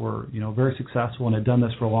people that were, very successful and had done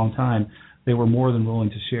this for a long time, they were more than willing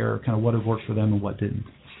to share kind of what had worked for them and what didn't.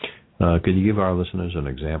 Could you give our listeners an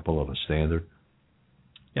example of a standard?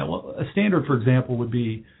 Yeah, well, a standard, for example, would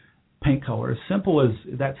be paint color. As simple as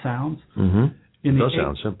that sounds. Mm-hmm. It does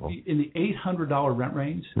sound simple. In the $800 rent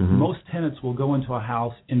range, most tenants will go into a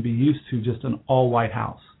house and be used to just an all-white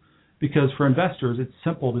house. Because for investors, it's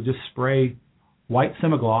simple to just spray white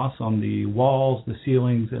semi-gloss on the walls, the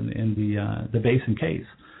ceilings, and the base and case.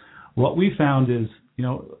 What we found is,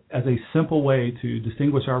 as a simple way to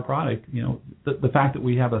distinguish our product, the fact that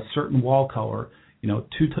we have a certain wall color,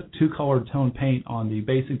 two colored tone paint on the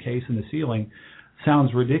base and case and the ceiling,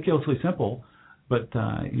 sounds ridiculously simple. But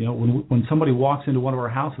when somebody walks into one of our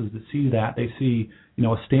houses to see that, they see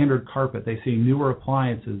a standard carpet, they see newer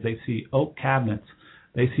appliances, they see oak cabinets,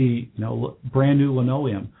 they see brand new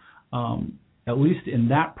linoleum. At least in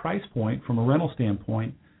that price point, from a rental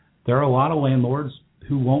standpoint, there are a lot of landlords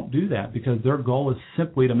who won't do that because their goal is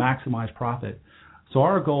simply to maximize profit. So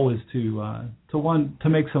our goal is to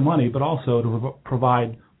make some money, but also to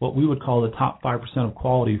provide what we would call the top 5% of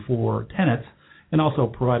quality for tenants, and also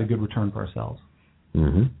provide a good return for ourselves.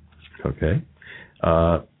 Mm-hmm. Okay.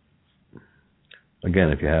 Again,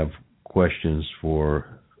 if you have questions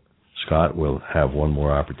for Scott, we'll have one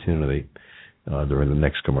more opportunity during the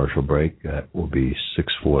next commercial break. That will be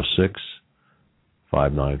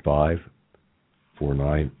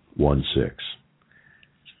 646-595-4916.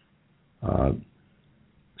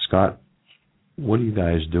 Scott, what are you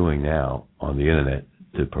guys doing now on the internet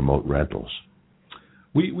to promote rentals?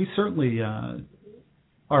 We certainly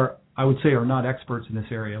are, I would say, are not experts in this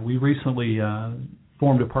area. We recently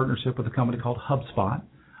formed a partnership with a company called HubSpot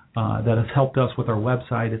that has helped us with our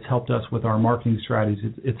website. It's helped us with our marketing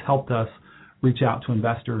strategies. It's helped us reach out to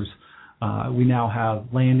investors. We now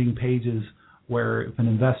have landing pages where if an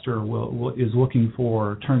investor is looking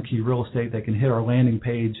for turnkey real estate, they can hit our landing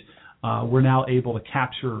page. We're now able to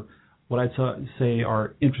capture what I'd say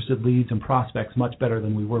are interested leads and prospects much better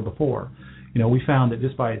than we were before. We found that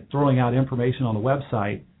just by throwing out information on the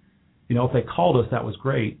website, if they called us, that was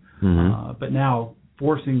great. Mm-hmm. But now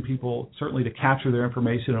forcing people certainly to capture their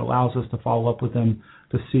information, it allows us to follow up with them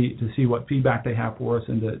to see what feedback they have for us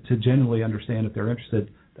and to genuinely understand if they're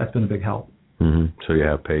interested. That's been a big help. Mm-hmm. So you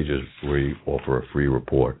have pages where you offer a free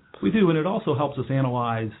report. We do, and it also helps us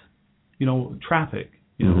analyze, traffic.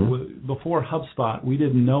 Before HubSpot, we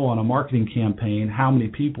didn't know on a marketing campaign how many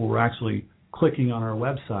people were actually clicking on our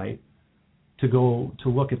website to go to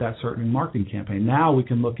look at that certain marketing campaign. Now we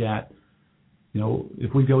can look at,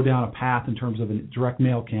 if we go down a path in terms of a direct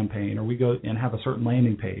mail campaign, or we go and have a certain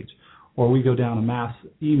landing page, or we go down a mass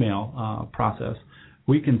email process,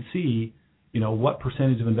 we can see, what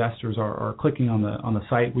percentage of investors are clicking on the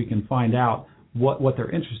site. We can find out what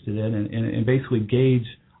they're interested in and basically gauge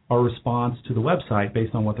our response to the website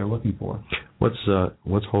based on what they're looking for. What's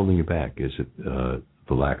holding you back? Is it the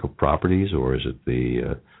lack of properties, or is it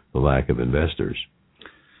the lack of investors?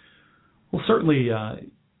 Well, certainly, as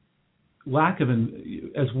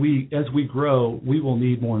we grow, we will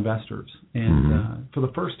need more investors. And for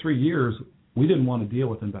the first 3 years, we didn't want to deal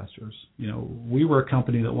with investors. We were a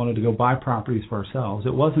company that wanted to go buy properties for ourselves.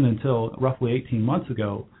 It wasn't until roughly 18 months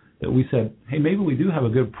ago that we said, hey, maybe we do have a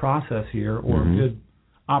good process here or a good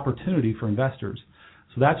opportunity for investors.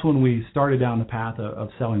 So that's when we started down the path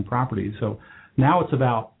of selling properties. So now it's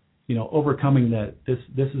about overcoming that this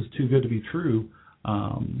is too good to be true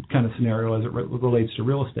kind of scenario as it relates to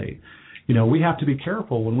real estate. We have to be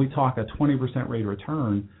careful when we talk a 20% rate of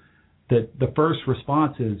return that the first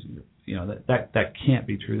response is that can't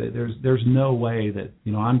be true. There's no way that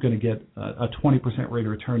I'm going to get a 20% rate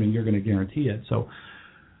of return and you're going to guarantee it. So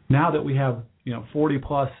now that we have 40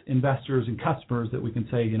 plus investors and customers that we can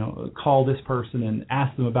say call this person and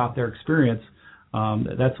ask them about their experience,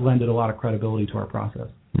 that's lended a lot of credibility to our process.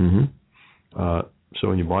 Mm-hmm. So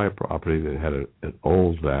when you buy a property that had an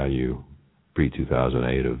old value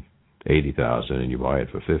pre-2008 of $80,000 and you buy it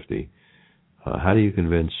for $50,000, how do you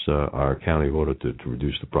convince our county voter to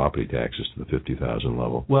reduce the property taxes to the $50,000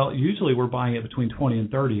 level? Well, usually we're buying it between 20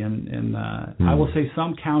 and 30, and I will say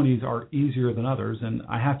some counties are easier than others, and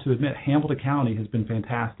I have to admit Hamilton County has been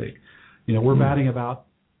fantastic. We're batting about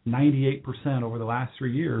 98% over the last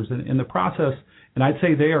 3 years, and in the process, and I'd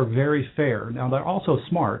say they are very fair. Now, they're also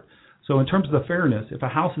smart. So in terms of the fairness, if a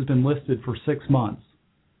house has been listed for 6 months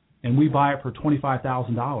and we buy it for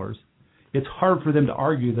 $25,000, it's hard for them to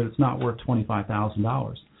argue that it's not worth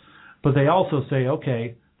 $25,000. But they also say,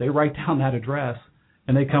 okay, they write down that address,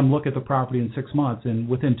 and they come look at the property in 6 months, and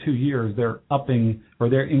within 2 years they're upping or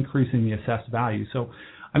they're increasing the assessed value. So,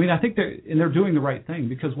 I mean, I think they're doing the right thing,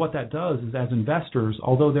 because what that does is, as investors,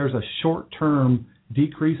 although there's a short-term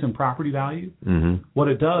decrease in property value, what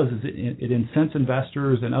it does is it incents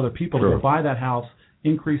investors and other people to buy that house,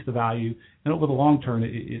 increase the value, and over the long term,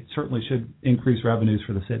 it certainly should increase revenues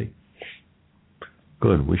for the city.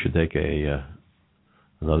 Good. We should take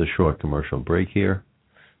another short commercial break here,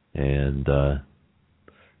 and then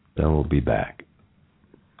we'll be back.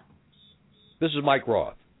 This is Mike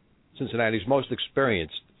Roth, Cincinnati's most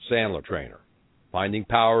experienced Sandler trainer. Finding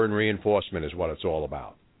power in reinforcement is what it's all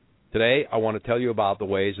about. Today, I want to tell you about the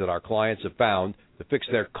ways that our clients have found to fix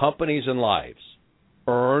their companies and lives.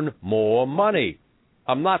 Earn more money.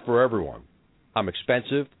 I'm not for everyone. I'm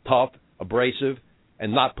expensive, tough, abrasive,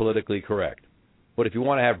 and not politically correct. But if you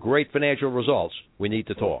want to have great financial results, we need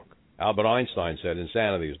to talk. Albert Einstein said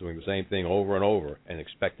insanity is doing the same thing over and over and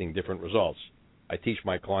expecting different results. I teach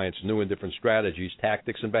my clients new and different strategies,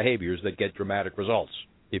 tactics, and behaviors that get dramatic results.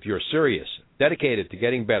 If you're serious, dedicated to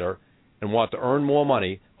getting better, and want to earn more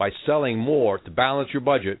money by selling more to balance your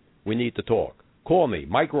budget, we need to talk. Call me,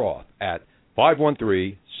 Mike Roth, at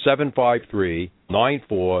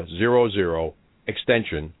 513-753-9400,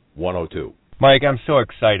 extension 102. Mike, I'm so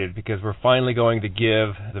excited because we're finally going to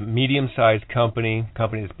give the medium-sized companies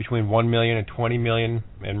between $1 million and $20 million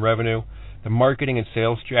in revenue, the marketing and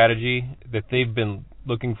sales strategy that they've been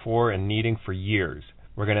looking for and needing for years.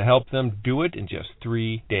 We're going to help them do it in just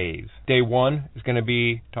 3 days. Day 1 is going to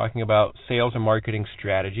be talking about sales and marketing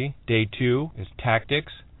strategy. Day 2 is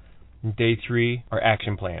tactics. And Day 3 are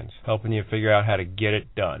action plans, helping you figure out how to get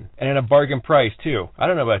it done. And at a bargain price, too. I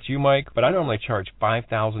don't know about you, Mike, but I normally charge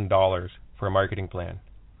 $5,000 for a marketing plan.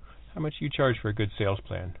 How much do you charge for a good sales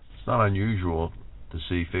plan? It's not unusual to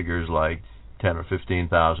see figures like $10,000 or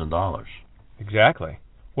 $15,000. Exactly.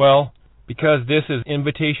 Well, because this is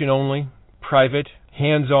invitation only, private,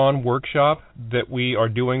 hands-on workshop that we are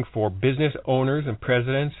doing for business owners and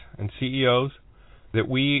presidents and CEOs, that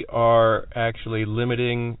we are actually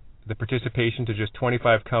limiting the participation to just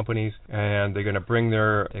 25 companies, and they're going to bring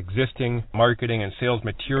their existing marketing and sales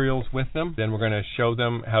materials with them. Then we're going to show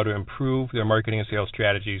them how to improve their marketing and sales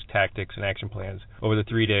strategies, tactics, and action plans over the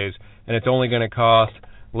 3 days. And it's only going to cost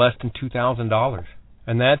less than $2,000.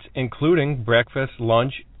 And that's including breakfast,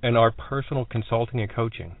 lunch, and our personal consulting and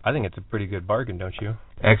coaching. I think it's a pretty good bargain, don't you?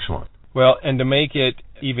 Excellent. Well, and to make it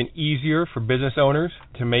even easier for business owners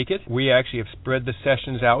to make it, we actually have spread the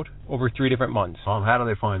sessions out over 3 different months. How do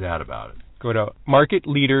they find out about it? Go to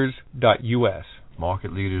marketleaders.us.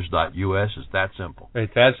 Marketleaders.us, is that simple?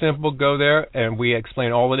 It's that simple. Go there, and we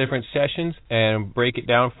explain all the different sessions and break it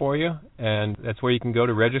down for you, and that's where you can go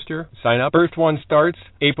to register, sign up. First one starts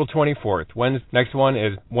April 24th. Next one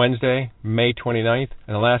is Wednesday, May 29th,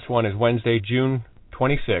 and the last one is Wednesday, June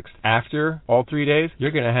 26th. After all 3 days,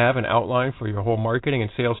 you're going to have an outline for your whole marketing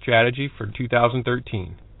and sales strategy for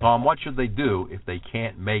 2013. Tom, what should they do if they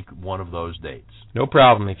can't make one of those dates? No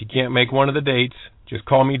problem. If you can't make one of the dates, just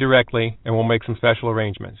call me directly, and we'll make some special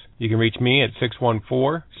arrangements. You can reach me at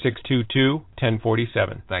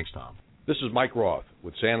 614-622-1047. Thanks, Tom. This is Mike Roth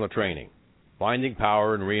with Sandler Training. Finding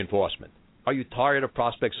power in reinforcement. Are you tired of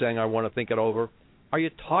prospects saying, I want to think it over? Are you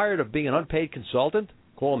tired of being an unpaid consultant?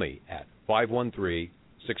 Call me at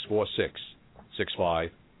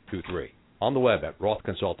 513-646-6523. On the web at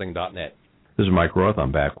rothconsulting.net. This is Mike Roth.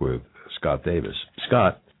 I'm back with Scott Davis.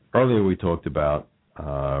 Scott, earlier we talked about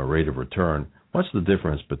rate of return. What's the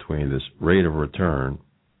difference between this rate of return,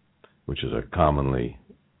 which is a commonly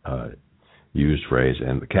used phrase,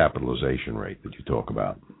 and the capitalization rate that you talk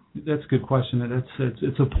about? That's a good question.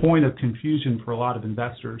 It's a point of confusion for a lot of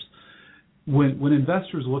investors. When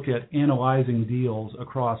investors look at analyzing deals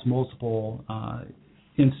across multiple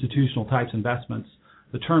institutional types investments,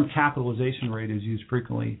 the term capitalization rate is used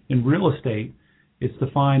frequently. In real estate, it's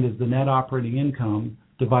defined as the net operating income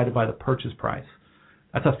divided by the purchase price.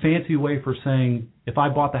 That's a fancy way for saying, if I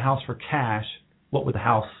bought the house for cash, what would the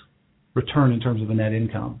house return in terms of a net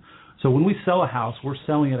income? So when we sell a house, we're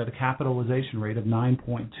selling it at a capitalization rate of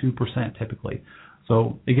 9.2% typically.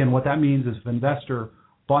 So again, what that means is if an investor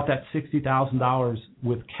bought that $60,000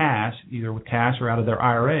 with cash, either with cash or out of their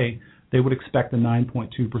IRA, they would expect a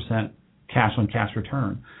 9.2% cash-on-cash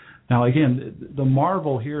return. Now, again, the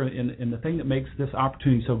marvel here and the thing that makes this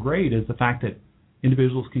opportunity so great is the fact that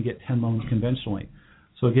individuals can get 10 loans conventionally.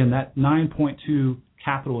 So, again, that 9.2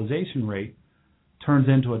 capitalization rate turns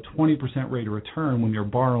into a 20% rate of return when you're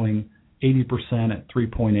borrowing 80% at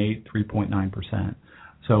 3.8, 3.9%.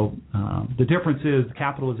 So the difference is the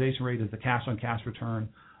capitalization rate is the cash-on-cash return.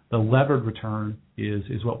 The levered return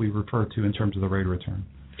is what we refer to in terms of the rate of return.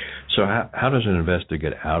 So how does an investor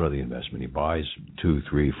get out of the investment? He buys 2,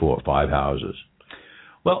 3, 4, 5 houses.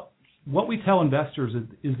 Well, what we tell investors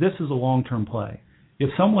is this is a long-term play. If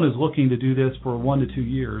someone is looking to do this for 1 to 2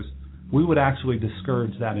 years, we would actually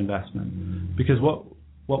discourage that investment, because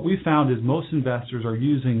what we found is most investors are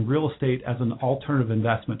using real estate as an alternative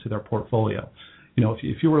investment to their portfolio.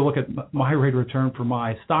 If you were to look at my rate of return for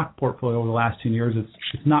my stock portfolio over the last 10 years,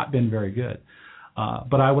 it's not been very good.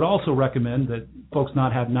 But I would also recommend that folks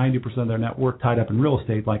not have 90% of their net worth tied up in real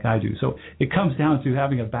estate like I do. So it comes down to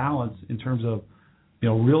having a balance in terms of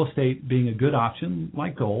real estate being a good option,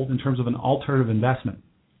 like gold, in terms of an alternative investment.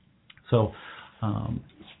 So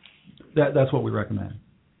that's what we recommend.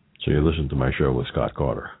 So you listen to my show with Scott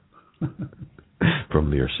Carter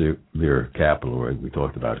from Lear Capital, where we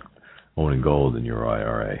talked about owning gold in your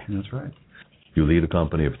IRA. That's right. You lead a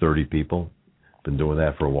company of 30 people. Been doing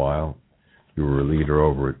that for a while. You were a leader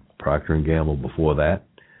over at Procter & Gamble before that.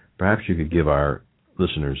 Perhaps you could give our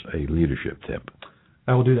listeners a leadership tip.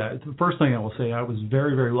 I will do that. The first thing I will say, I was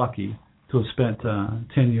very, very lucky to have spent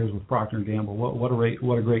 10 years with Procter & Gamble. What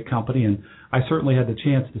a great company, and I certainly had the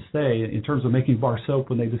chance to stay. In terms of making bar soap,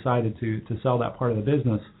 when they decided to sell that part of the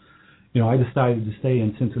business, I decided to stay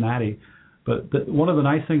in Cincinnati. But one of the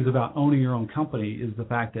nice things about owning your own company is the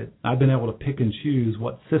fact that I've been able to pick and choose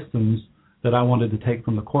what systems that I wanted to take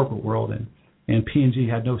from the corporate world, and P&G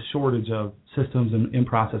had no shortage of systems and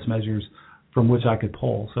in-process measures from which I could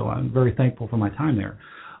pull. So I'm very thankful for my time there.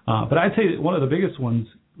 But I'd say that one of the biggest ones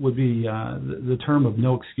would be the term of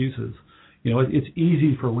no excuses. It's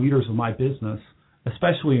easy for leaders of my business,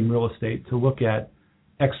 especially in real estate, to look at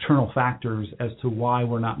external factors as to why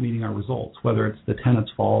we're not meeting our results, whether it's the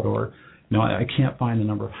tenant's fault or I can't find the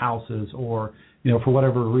number of houses, or for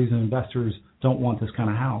whatever reason investors don't want this kind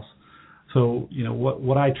of house. So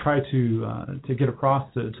what I try to get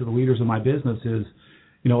across to the leaders of my business is,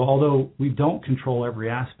 although we don't control every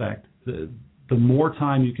aspect, the more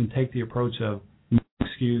time you can take the approach of no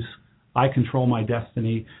excuse, I control my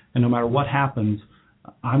destiny, and no matter what happens,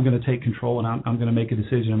 I'm going to take control and I'm going to make a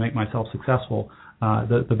decision and make myself successful,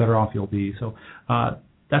 the better off you'll be. So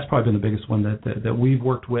that's probably been the biggest one that we've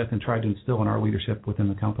worked with and tried to instill in our leadership within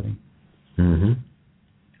the company.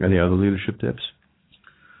 Mm-hmm. Any other leadership tips?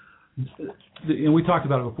 And we talked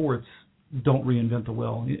about it before. It's don't reinvent the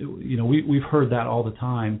wheel. We've heard that all the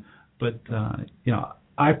time, but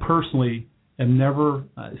I personally am never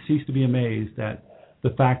cease to be amazed at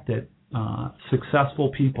the fact that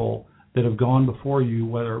successful people that have gone before you,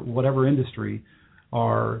 whatever industry,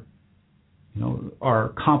 are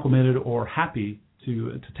complimented or happy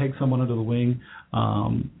to take someone under the wing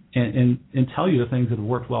and tell you the things that have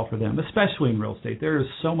worked well for them, especially in real estate. There is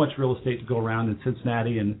so much real estate to go around in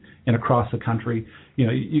Cincinnati and across the country.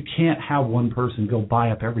 You can't have one person go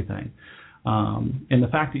buy up everything. And the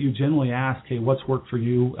fact that you generally ask, hey, what's worked for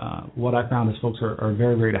you? What I found is folks are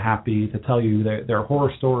very, very happy to tell you their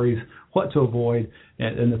horror stories, what to avoid,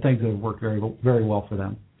 and the things that have worked very, very well for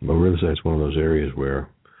them. Well, real estate is one of those areas where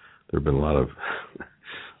there have been a lot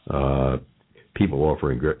of people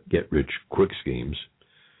offering get-rich-quick schemes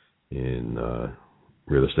in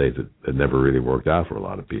real estate that never really worked out for a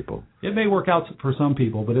lot of people. It may work out for some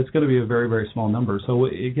people, but it's going to be a very, very small number. So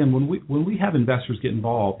again, when we have investors get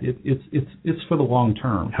involved, it's for the long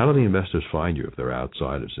term. How do the investors find you if they're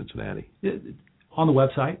outside of Cincinnati? On the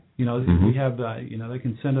website, we have, they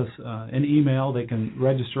can send us an email. They can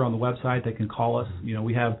register on the website. They can call us.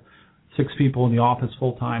 We have 6 people in the office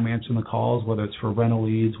full time answering the calls, whether it's for rental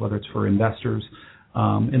leads, whether it's for investors,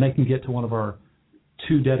 and they can get to one of our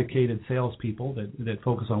 2 dedicated salespeople that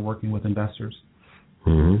focus on working with investors.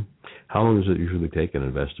 Mm-hmm. How long does it usually take an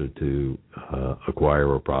investor to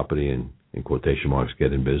acquire a property and, in quotation marks,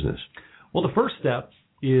 get in business? Well, the first step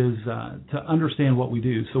is to understand what we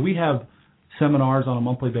do. So we have seminars on a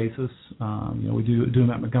monthly basis. We do them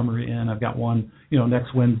at Montgomery Inn. I've got one,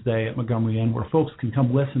 next Wednesday at Montgomery Inn, where folks can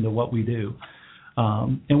come listen to what we do.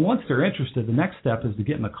 And once they're interested, the next step is to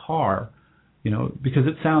get in the car. Because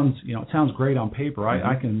it sounds great on paper.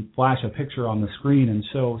 I can flash a picture on the screen and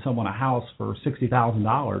show someone a house for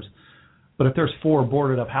 $60,000. But if there's 4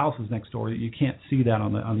 boarded up houses next door, you can't see that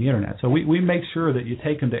on the internet. So we make sure that you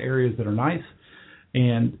take them to areas that are nice.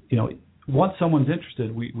 And, once someone's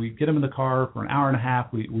interested, we get them in the car for an hour and a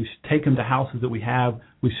half. We take them to houses that we have.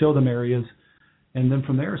 We show them areas. And then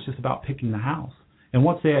from there, it's just about picking the house. And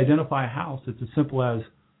once they identify a house, it's as simple as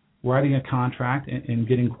writing a contract and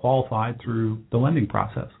getting qualified through the lending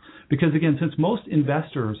process. Because, again, since most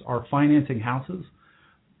investors are financing houses,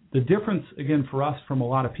 the difference, again, for us from a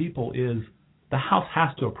lot of people is the house has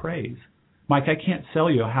to appraise. Mike, I can't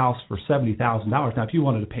sell you a house for $70,000. Now, if you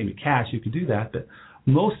wanted to pay me cash, you could do that, but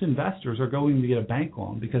most investors are going to get a bank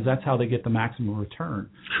loan because that's how they get the maximum return.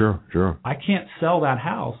 Sure. I can't sell that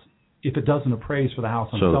house if it doesn't appraise for the house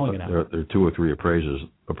I'm selling it at. There are 2 or 3 appraisals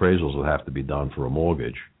that have to be done for a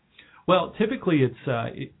mortgage. Well, typically it's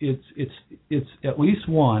at least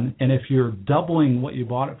one, and if you're doubling what you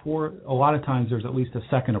bought it for, a lot of times there's at least a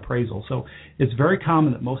second appraisal. So it's very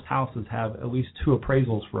common that most houses have at least 2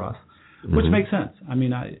 appraisals for us, which makes sense. I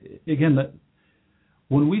mean,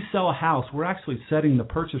 when we sell a house, we're actually setting the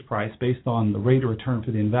purchase price based on the rate of return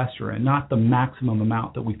for the investor, and not the maximum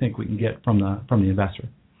amount that we think we can get from the investor.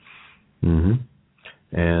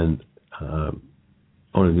 And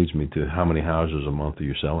only leads me to how many houses a month are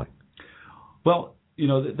you selling? Well,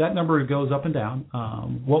 that number goes up and down.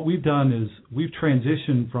 What we've done is we've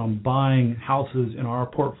transitioned from buying houses in our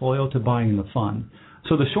portfolio to buying in the fund.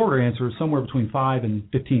 So the shorter answer is somewhere between 5 and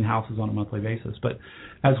 15 houses on a monthly basis. But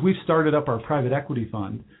as we've started up our private equity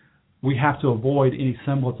fund, we have to avoid any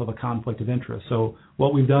semblance of a conflict of interest. So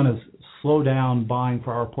what we've done is slow down buying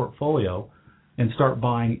for our portfolio and start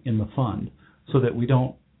buying in the fund so that we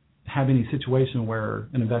don't have any situation where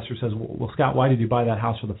an investor says, well, Scott, why did you buy that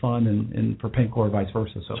house for the fund and for Penklor or vice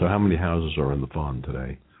versa? So how many houses are in the fund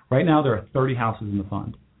today? Right now there are 30 houses in the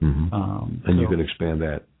fund. And you can expand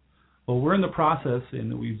that? Well, we're in the process,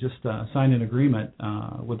 and we've just signed an agreement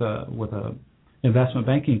with a investment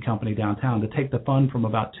banking company downtown to take the fund from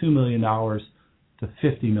about $2 million to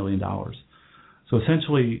 $50 million. So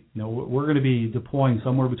essentially, we're going to be deploying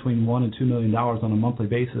somewhere between $1 and $2 million on a monthly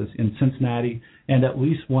basis in Cincinnati and at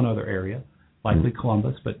least one other area, likely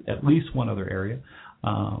Columbus, but at least one other area.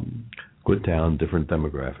 Good town, different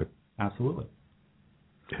demographic. Absolutely.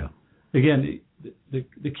 Yeah. Again,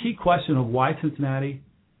 the key question of why Cincinnati,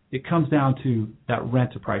 it comes down to that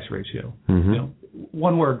rent to price ratio.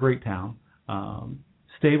 One, we're a great town,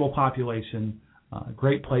 stable population,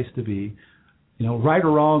 great place to be. Right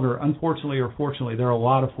or wrong, or unfortunately or fortunately, there are a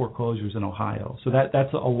lot of foreclosures in Ohio. So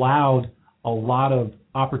that's allowed a lot of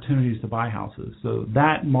opportunities to buy houses. So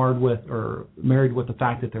that married with the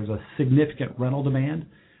fact that there's a significant rental demand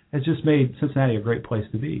has just made Cincinnati a great place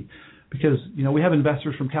to be. Because, we have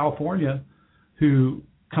investors from California who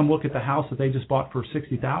come look at the house that they just bought for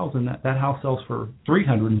 $60,000. That house sells for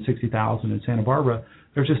 $360,000 in Santa Barbara.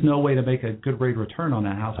 There's just no way to make a good rate of return on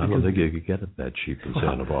that house. I don't think you could get it that cheap in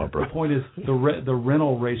Santa Barbara. The point is the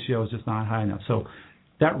rental ratio is just not high enough. So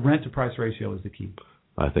that rent to price ratio is the key.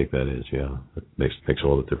 I think that is, yeah. It makes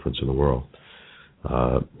all the difference in the world.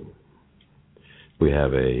 We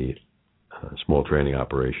have a small training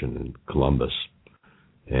operation in Columbus,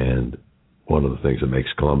 and one of the things that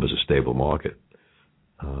makes Columbus a stable market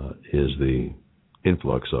is the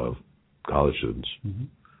influx of college students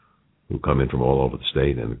who come in from all over the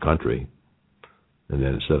state and the country, and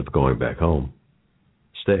then instead of going back home,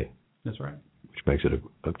 stay. That's right. Which makes it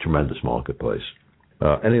a tremendous marketplace.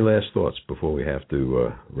 Any last thoughts before we have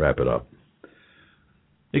to wrap it up?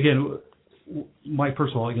 Again, Mike,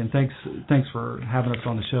 first of all, thanks for having us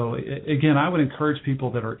on the show. Again, I would encourage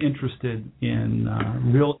people that are interested in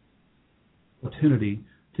real opportunity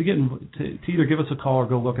to either give us a call or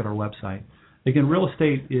go look at our website. Again, real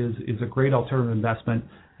estate is a great alternative investment,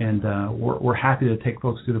 and we're happy to take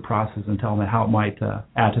folks through the process and tell them how it might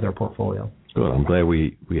add to their portfolio. Good. I'm glad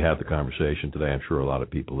we had the conversation today. I'm sure a lot of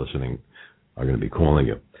people listening are going to be calling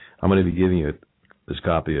you. I'm going to be giving you this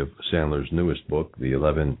copy of Sandler's newest book, the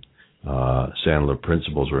 11 Sandler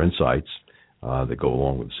Principles or Insights that go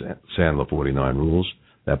along with Sandler 49 Rules.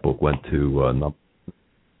 That book went to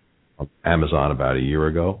Amazon about a year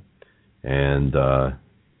ago and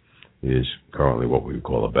is currently what we would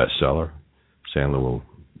call a bestseller. Sandler will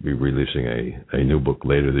be releasing a new book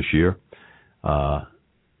later this year.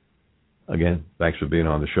 Again, thanks for being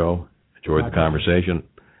on the show. Enjoyed the conversation.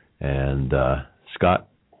 And Scott,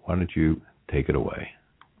 why don't you take it away?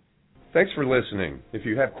 Thanks for listening. If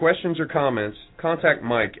you have questions or comments, contact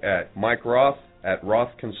Mike at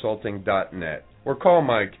mikeroth@rothconsulting.net or call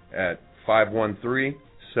Mike at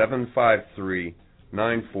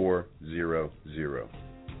 513-753-9400.